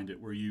behind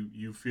it where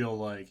you feel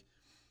like,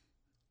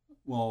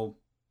 well,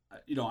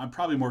 I'm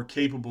probably more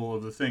capable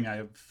of the thing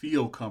I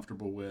feel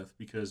comfortable with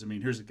because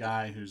here's a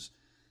guy who's,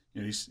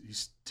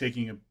 he's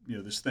taking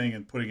this thing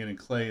and putting it in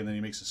clay and then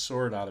he makes a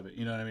sword out of it.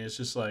 You know what I mean? It's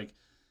just like,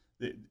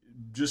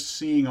 just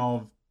seeing all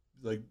of,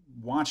 like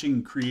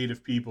watching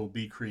creative people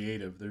be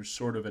creative. There's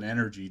sort of an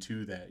energy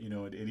to that,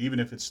 and even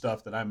if it's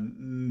stuff that I'm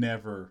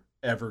never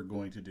ever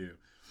going to do,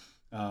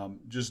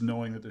 just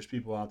knowing that there's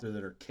people out there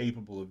that are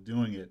capable of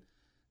doing it.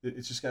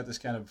 It's just got this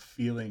kind of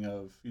feeling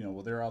of,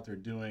 well, they're out there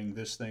doing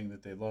this thing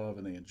that they love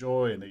and they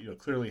enjoy, and they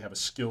clearly have a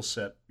skill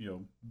set,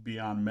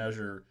 beyond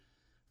measure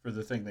for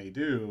the thing they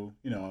do.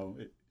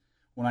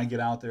 When I get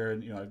out there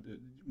and,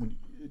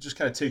 it just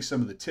kind of takes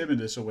some of the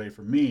timidness away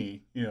from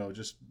me,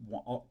 just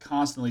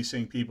constantly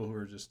seeing people who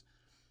are just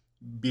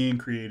being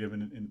creative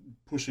and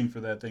pushing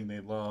for that thing they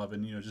love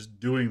and, just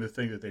doing the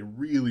thing that they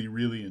really,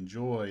 really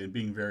enjoy and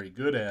being very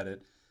good at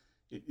it.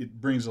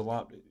 It brings a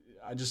lot.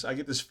 I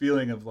get this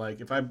feeling of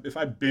like if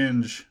I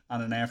binge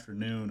on an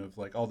afternoon of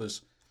like all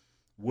this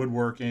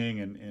woodworking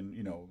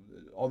and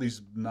all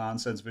these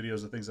nonsense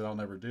videos of things that I'll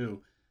never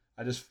do,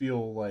 I just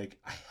feel like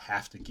I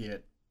have to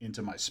get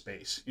into my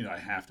space. I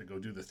have to go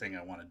do the thing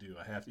I want to do.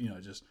 I have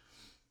to, just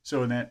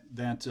so in that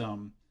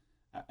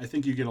I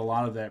think you get a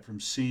lot of that from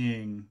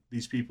seeing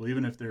these people,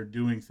 even if they're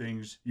doing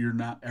things you're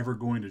not ever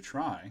going to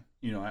try.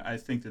 I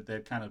think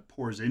that kind of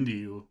pours into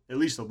you at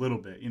least a little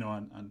bit.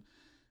 On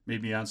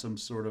maybe on some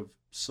sort of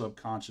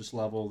subconscious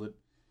level that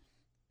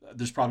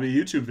there's probably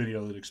a YouTube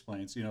video that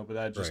explains, but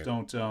I just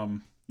don't,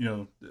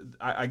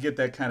 I get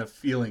that kind of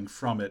feeling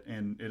from it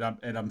and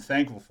I'm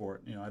thankful for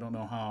it. I don't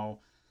know how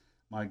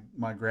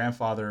my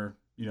grandfather,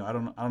 I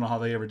don't know how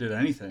they ever did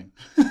anything.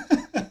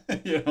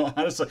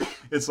 Honestly,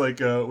 it's like,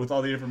 with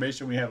all the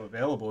information we have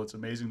available, it's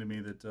amazing to me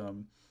that,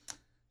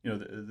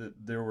 that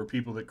there were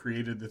people that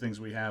created the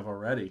things we have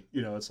already.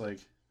 It's like,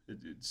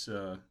 it's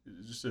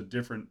just a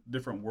different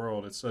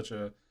world. It's such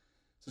an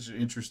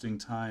interesting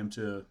time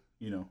to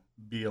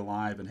be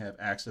alive and have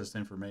access to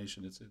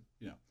information. It's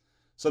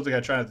something I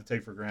try not to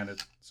take for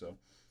granted. So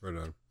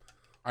right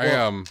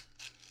on.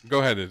 Go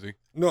ahead, Izzy.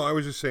 No, I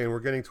was just saying we're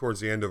getting towards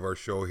the end of our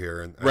show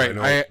here, and Right, I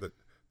know that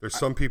there's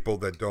some people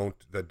that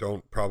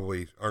don't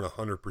probably aren't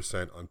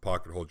 100% on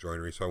pocket hole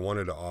joinery. So I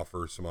wanted to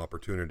offer some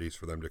opportunities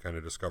for them to kind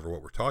of discover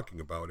what we're talking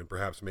about, and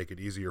perhaps make it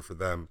easier for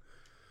them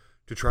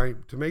to try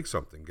to make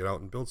something, get out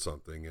and build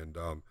something. And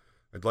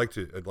I'd like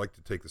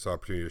to take this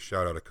opportunity to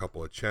shout out a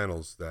couple of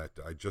channels that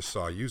I just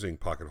saw using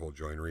pocket hole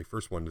joinery.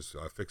 First one is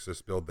Fix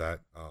This, Build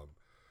That.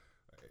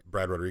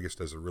 Brad Rodriguez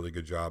does a really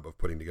good job of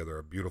putting together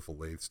a beautiful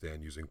lathe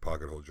stand using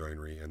pocket hole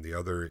joinery, and the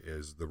other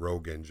is the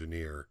Rogue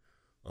Engineer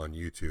on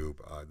YouTube.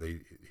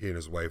 He and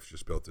his wife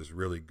just built this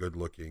really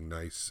good-looking,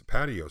 nice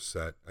patio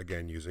set,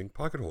 again using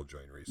pocket hole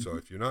joinery. So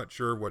if you're not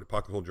sure what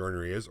pocket hole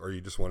joinery is, or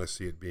you just want to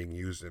see it being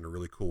used in a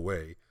really cool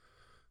way,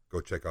 go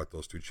check out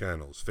those two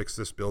channels: Fix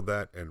This, Build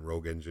That, and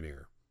Rogue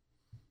Engineer.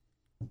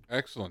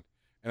 Excellent.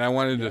 And I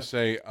wanted to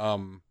say,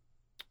 I'm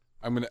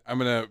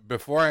gonna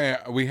before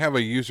we have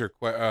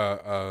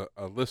a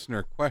a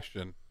listener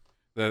question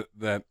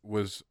that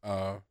was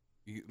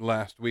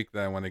last week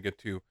that I want to get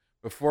to.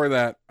 Before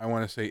that, I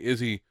want to say,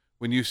 Izzy,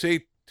 when you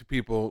say to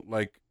people,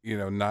 like,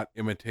 not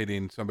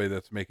imitating somebody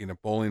that's making a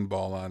bowling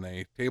ball on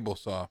a table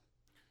saw,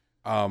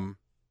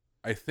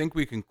 I think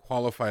we can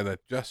qualify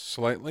that just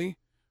slightly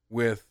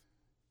with,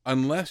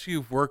 unless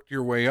you've worked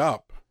your way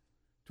up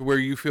to where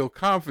you feel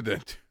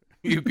confident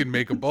you can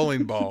make a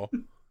bowling ball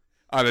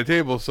on a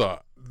table saw.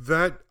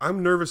 That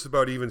I'm nervous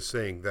about even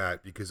saying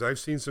that, because I've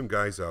seen some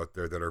guys out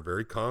there that are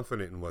very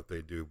confident in what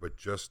they do, but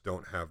just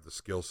don't have the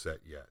skill set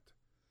yet.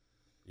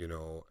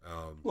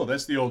 Well,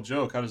 that's the old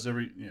joke. How does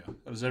every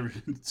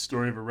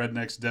story of a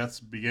redneck's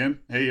deaths begin?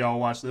 Hey, y'all,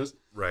 watch this.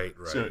 Right.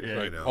 So,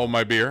 Right. Hold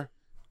my beer.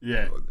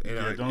 Yeah.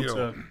 And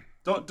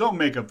Don't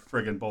make a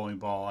friggin' bowling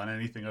ball on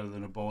anything other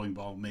than a bowling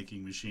ball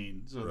making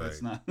machine. So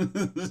that's not.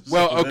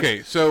 Well,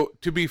 okay. So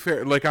to be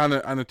fair, like on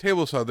a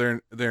table saw,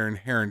 they're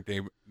inherent,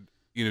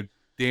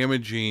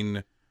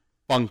 damaging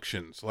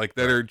functions like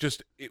that are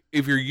just,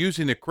 if you're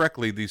using it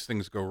correctly, these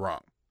things go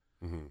wrong.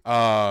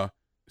 Mm-hmm.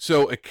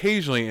 So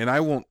occasionally, and I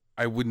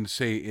wouldn't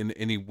say in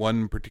any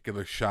one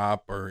particular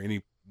shop or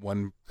any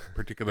one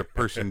particular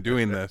person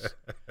doing this,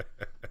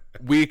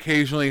 we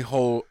occasionally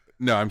hold.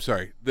 No, I'm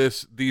sorry.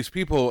 These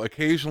people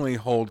occasionally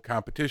hold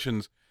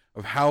competitions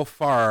of how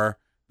far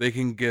they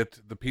can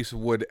get the piece of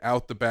wood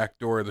out the back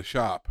door of the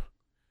shop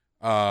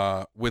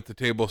with the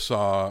table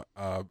saw,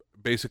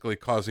 basically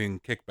causing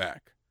kickback.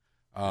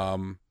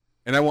 And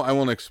I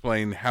won't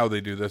explain how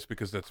they do this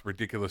because that's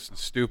ridiculous and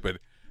stupid.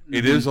 Mm-hmm.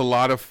 It is a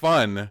lot of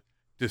fun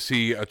to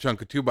see a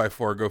chunk of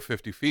 2x4 go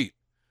 50 feet.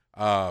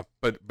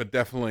 But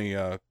definitely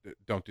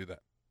don't do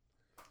that.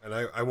 And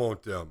I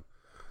won't.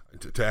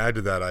 To add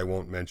to that, I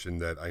won't mention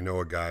that I know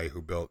a guy who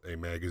built a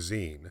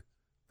magazine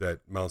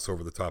that mounts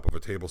over the top of a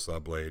table saw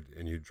blade,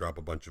 and you drop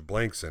a bunch of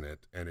blanks in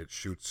it, and it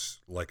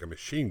shoots like a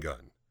machine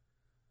gun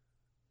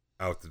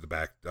out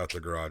the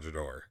garage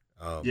door.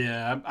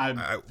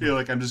 I feel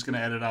like I'm just going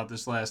to edit out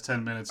this last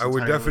 10 minutes. I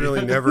would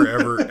definitely never,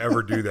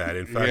 ever do that.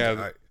 In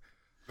fact,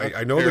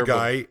 I know the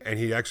guy, and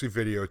he actually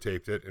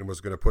videotaped it and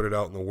was going to put it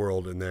out in the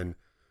world, and then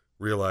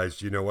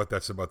realized,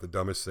 that's about the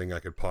dumbest thing I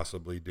could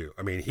possibly do.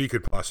 I mean, he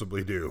could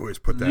possibly do is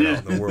put that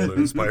out in the world and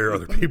inspire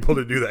other people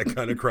to do that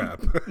kind of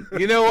crap.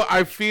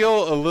 I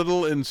feel a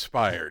little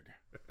inspired.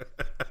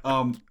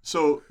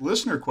 So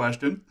listener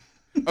question.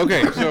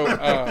 Okay,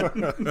 so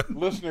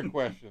listener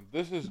question.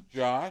 This is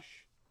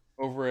Josh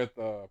over at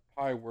the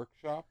Pie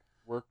Workshop.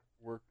 Hold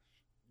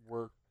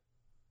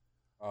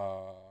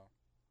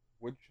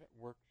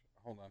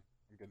on,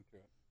 I'm getting to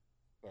it.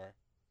 Sorry.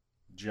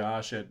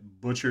 Josh at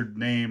Butchered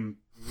Name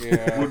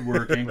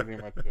Woodworking.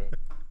 Pretty much it.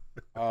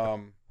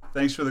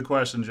 Thanks for the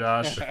question,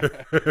 Josh.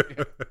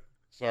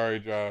 Sorry,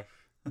 Josh.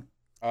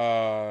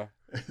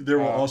 There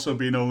will also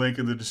be no link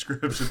in the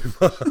description.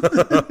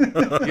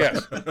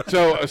 Yes.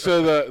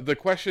 So the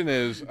question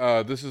is,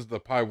 this is the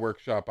Pie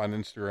Workshop on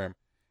Instagram.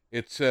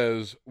 It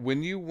says,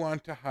 when you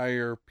want to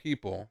hire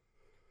people,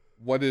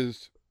 what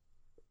is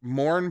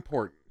more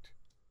important,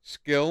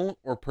 skill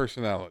or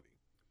personality?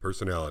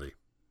 Personality.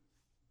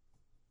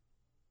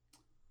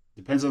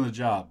 Depends on the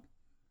job.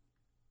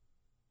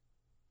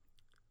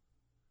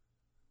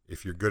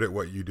 If you're good at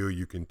what you do,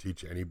 you can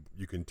teach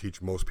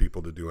most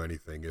people to do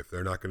anything. If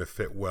they're not going to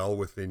fit well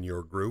within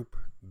your group,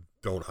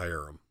 don't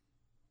hire them.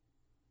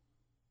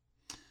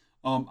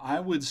 I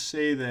would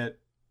say that,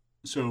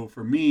 so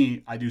for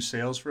me, I do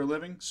sales for a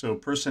living. So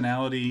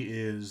personality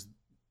is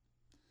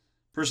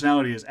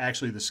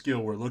actually the skill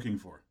we're looking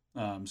for.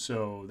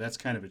 So that's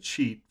kind of a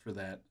cheat for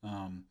that.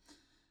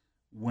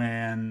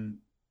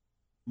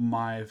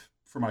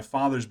 For my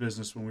father's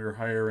business, when we were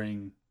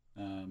hiring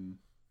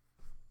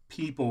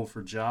people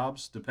for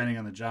jobs, depending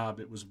on the job,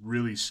 it was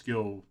really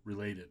skill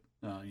related.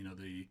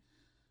 The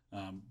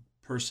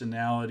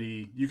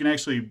personality, you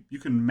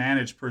can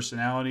manage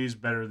personalities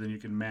better than you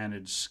can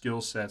manage skill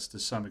sets to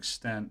some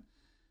extent,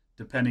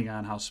 depending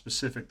on how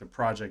specific the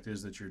project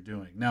is that you're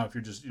doing. Now, if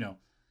you're just,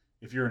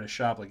 if you're in a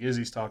shop like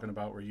Izzy's talking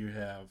about, where you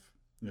have,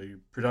 your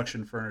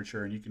production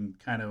furniture and you can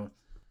kind of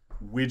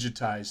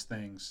widgetize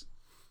things,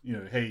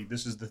 hey,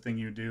 this is the thing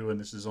you do, and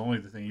this is only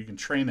the thing. You can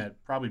train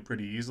that probably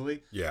pretty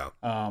easily. Yeah.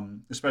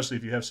 Especially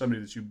if you have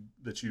somebody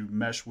that you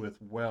mesh with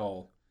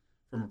well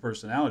from a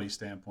personality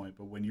standpoint.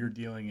 But when you're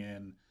dealing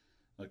in,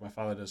 like my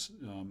father does,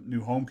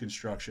 new home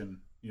construction,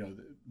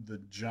 the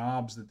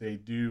jobs that they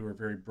do are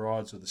very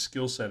broad, so the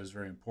skill set is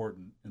very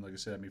important. And like I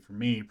said, I mean, for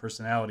me,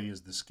 personality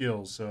is the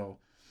skill. So,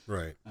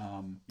 right.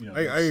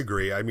 I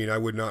agree. I mean, I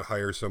would not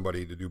hire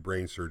somebody to do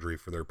brain surgery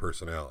for their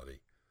personality.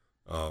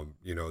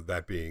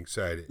 That being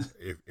said,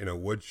 if in a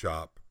wood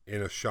shop,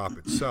 in a shop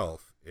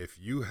itself, if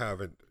you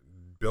haven't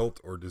built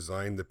or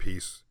designed the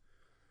piece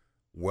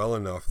well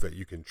enough that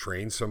you can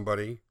train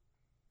somebody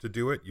to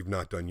do it, you've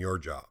not done your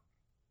job.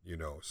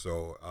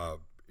 So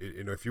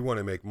if you want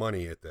to make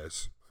money at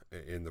this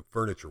in the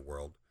furniture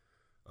world,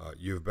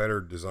 you've better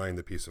design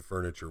the piece of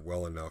furniture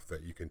well enough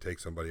that you can take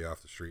somebody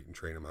off the street and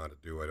train them how to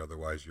do it.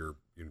 Otherwise, you're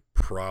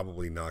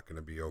probably not going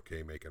to be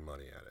okay making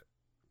money at it.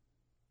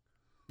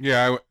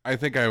 Yeah, I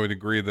think I would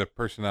agree that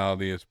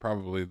personality is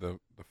probably the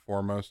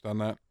foremost on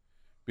that,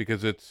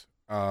 because it's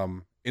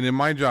and in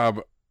my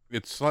job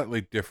it's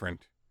slightly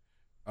different,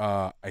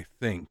 I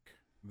think,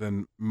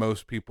 than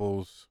most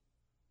people's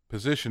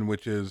position,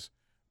 which is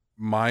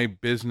my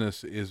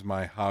business is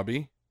my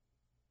hobby.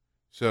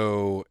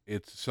 So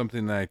it's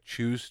something that I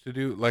choose to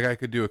do. Like, I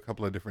could do a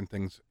couple of different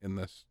things in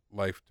this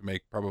life to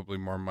make probably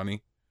more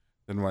money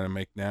than what I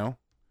make now.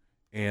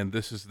 And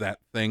this is that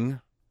thing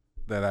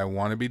that I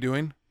want to be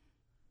doing.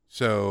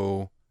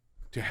 So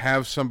to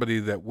have somebody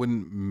that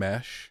wouldn't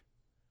mesh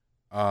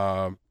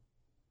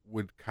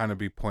would kind of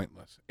be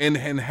pointless, and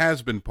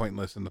has been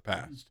pointless in the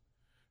past.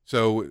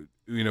 So,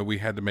 we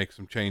had to make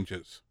some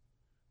changes.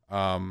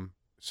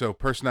 So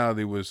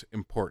personality was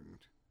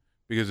important,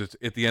 because it's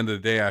at the end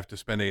of the day, I have to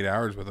spend 8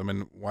 hours with them.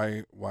 And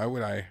why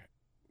would I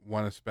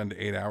want to spend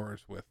 8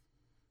 hours with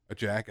a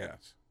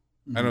jackass?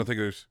 Mm-hmm. I don't think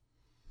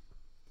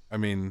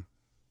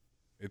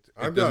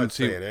I'm not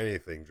saying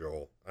anything,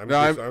 Joel. I'm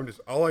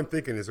just all I'm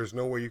thinking is there's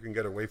no way you can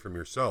get away from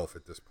yourself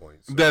at this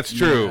point. So. That's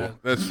true. Yeah.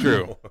 That's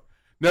true.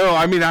 No,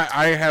 I mean,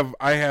 I have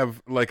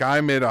like,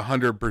 I'm at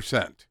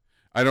 100%.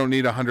 I don't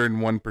need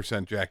 101%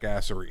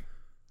 jackassery.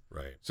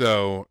 Right.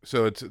 So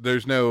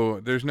there's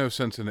no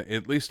sense in it,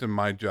 at least in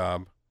my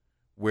job,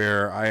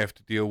 where I have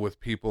to deal with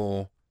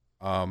people,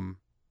 in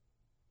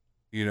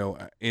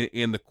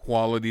the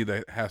quality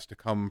that has to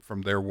come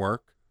from their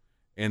work,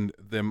 and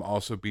them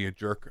also be a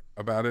jerk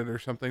about it or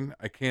something.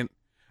 I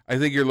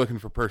think you're looking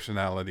for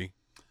personality.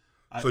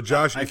 So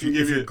Josh, if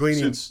you're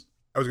gleaning,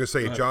 I was going to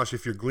say, Josh,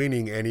 if you're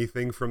gleaning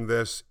anything from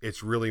this,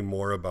 it's really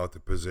more about the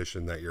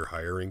position that you're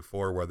hiring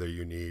for,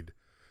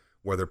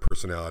 whether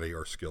personality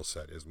or skill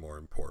set is more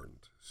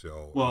important.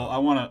 So, well, I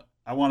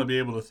want to be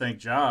able to thank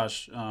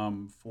Josh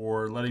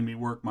for letting me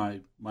work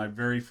my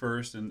very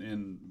first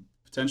and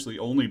potentially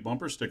only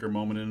bumper sticker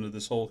moment into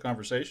this whole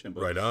conversation.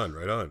 But, right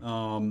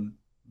on.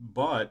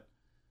 But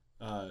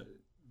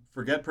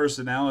forget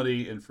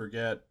personality and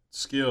forget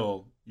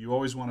skill. You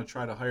always want to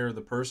try to hire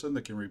the person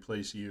that can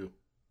replace you.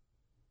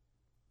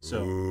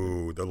 So,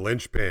 ooh, the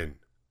linchpin.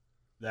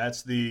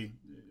 That's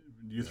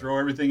you throw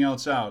everything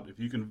else out. If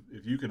you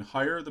can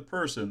hire the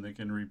person that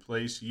can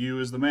replace you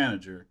as the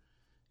manager,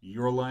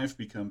 your life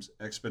becomes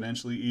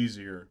exponentially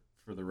easier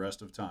for the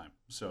rest of time.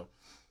 So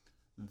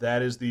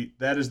that is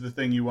the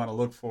thing you want to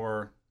look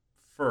for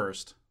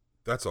first.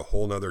 That's a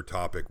whole nother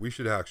topic. We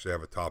should actually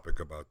have a topic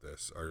about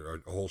this,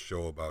 or a whole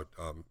show about,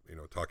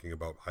 talking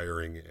about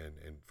hiring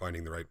and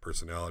finding the right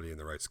personality and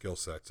the right skill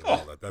sets and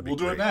all that. That'd be we'll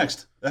great. Do it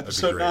next,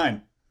 episode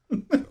 9.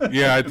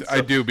 Yeah,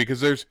 I do,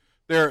 because there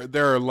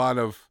are a lot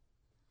of,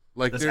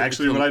 like, that's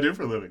actually what I do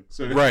for a living.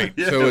 So, right.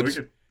 Yeah, so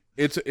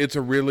it's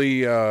a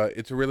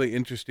really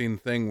interesting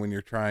thing when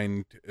you're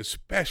trying to,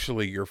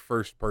 especially your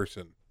first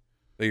person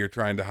that you're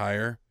trying to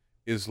hire,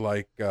 is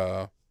like,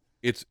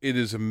 it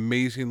is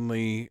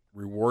amazingly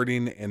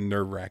rewarding and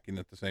nerve-wracking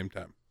at the same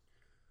time.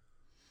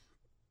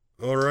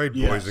 All right,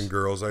 boys and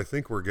girls, I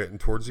think we're getting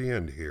towards the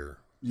end here.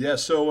 Yeah,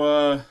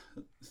 so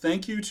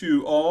thank you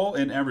to all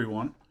and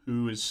everyone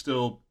who is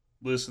still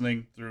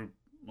listening through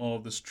all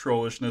of this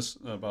trollishness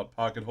about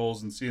pocket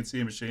holes and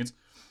CNC machines.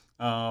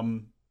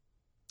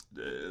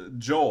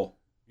 Joel.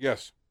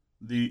 Yes.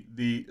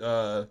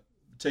 The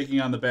taking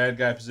on the bad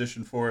guy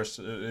position for us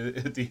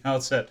at the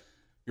outset.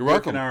 You're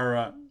welcome.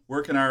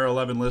 Where can our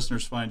 11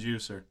 listeners find you,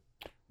 sir?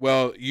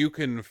 Well, you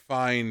can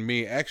find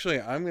me. Actually,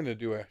 I'm going to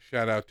do a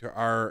shout out to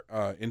our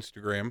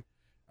Instagram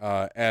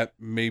at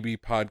Maybe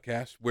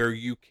Podcast, where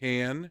you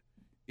can,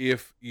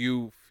 if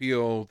you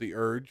feel the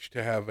urge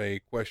to have a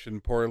question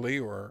poorly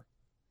or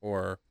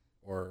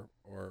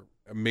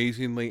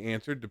amazingly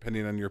answered,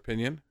 depending on your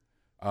opinion,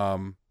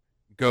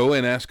 go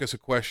and ask us a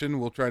question.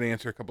 We'll try to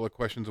answer a couple of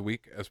questions a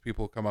week as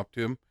people come up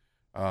to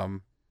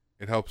them.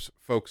 It helps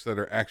folks that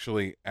are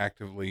actually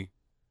actively,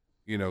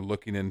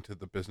 looking into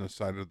the business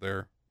side of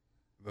their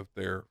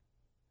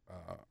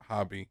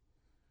hobby.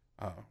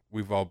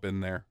 We've all been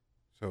there,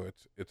 so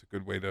it's a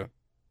good way to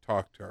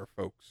talk to our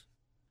folks.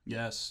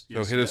 Yes.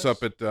 So hit us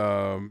up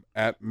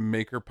at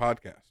Maker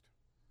Podcast.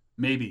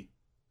 Maybe,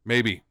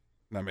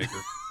 not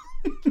Maker.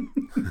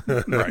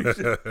 Right.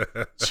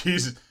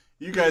 Jesus,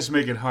 you guys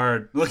make it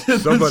hard. Look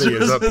at Somebody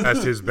is up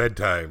past his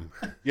bedtime.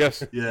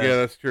 Yes. Yeah,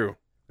 that's true.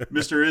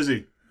 Mr.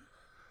 Izzy.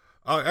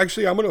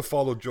 Actually, I'm going to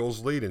follow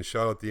Joel's lead and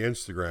shout out the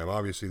Instagram.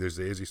 Obviously, there's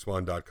the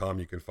izzyswan.com.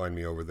 You can find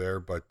me over there,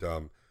 but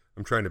I'm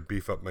trying to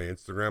beef up my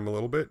Instagram a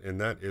little bit, and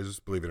that is,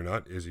 believe it or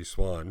not,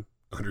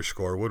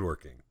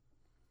 izzyswan_woodworking.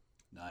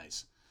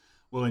 Nice.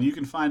 Well, and you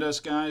can find us,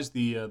 guys,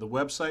 the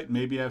website,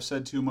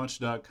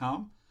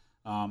 maybeI'vesaidtoomuch.com.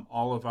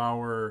 All of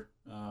our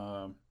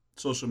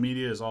social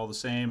media is all the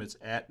same. It's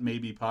at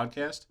Maybe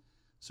Podcast.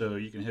 So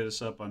you can hit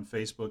us up on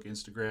Facebook,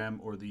 Instagram,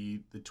 or the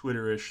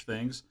Twitter-ish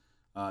things.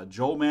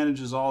 Joel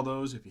manages all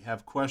those. If you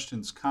have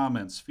questions,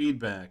 comments,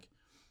 feedback,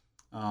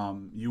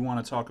 you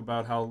want to talk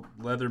about how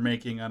leather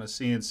making on a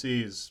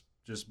CNC is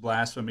just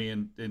blasphemy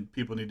and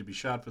people need to be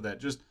shot for that,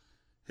 just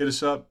hit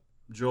us up.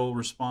 Joel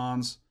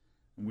responds.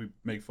 And we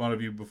make fun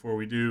of you before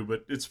we do,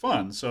 but it's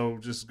fun, so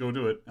just go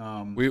do it.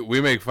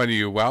 We make fun of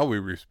you while we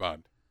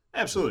respond.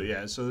 Absolutely,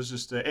 yeah. So there's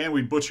just and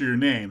we butcher your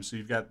name, so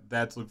you've got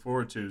that to look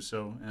forward to.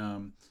 So,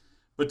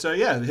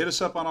 yeah, hit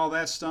us up on all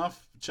that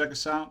stuff. Check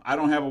us out. I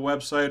don't have a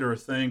website or a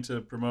thing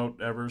to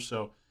promote ever,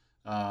 so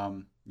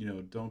don't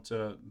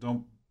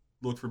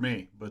look for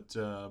me. But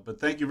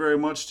thank you very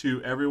much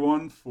to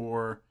everyone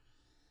for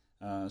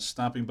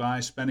stopping by,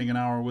 spending an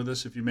hour with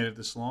us if you made it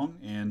this long,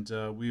 and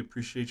we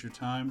appreciate your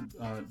time.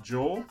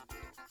 Joel,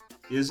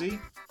 Izzy,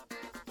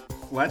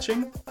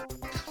 Fletching,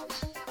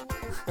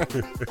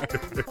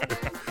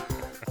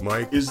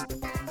 Mike,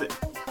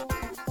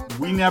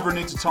 we never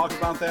need to talk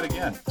about that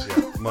again.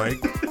 Yeah, Mike.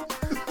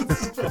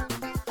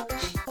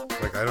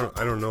 Like I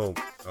don't know.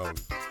 I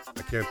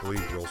can't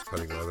believe Joel's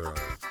cutting leather on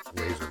a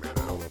laser, man. I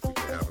don't know if we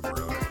can have him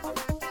around anymore.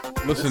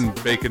 Listen,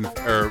 bacon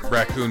or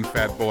raccoon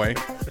fat boy.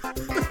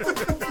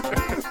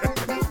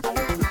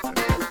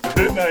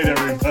 Good night,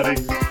 everybody.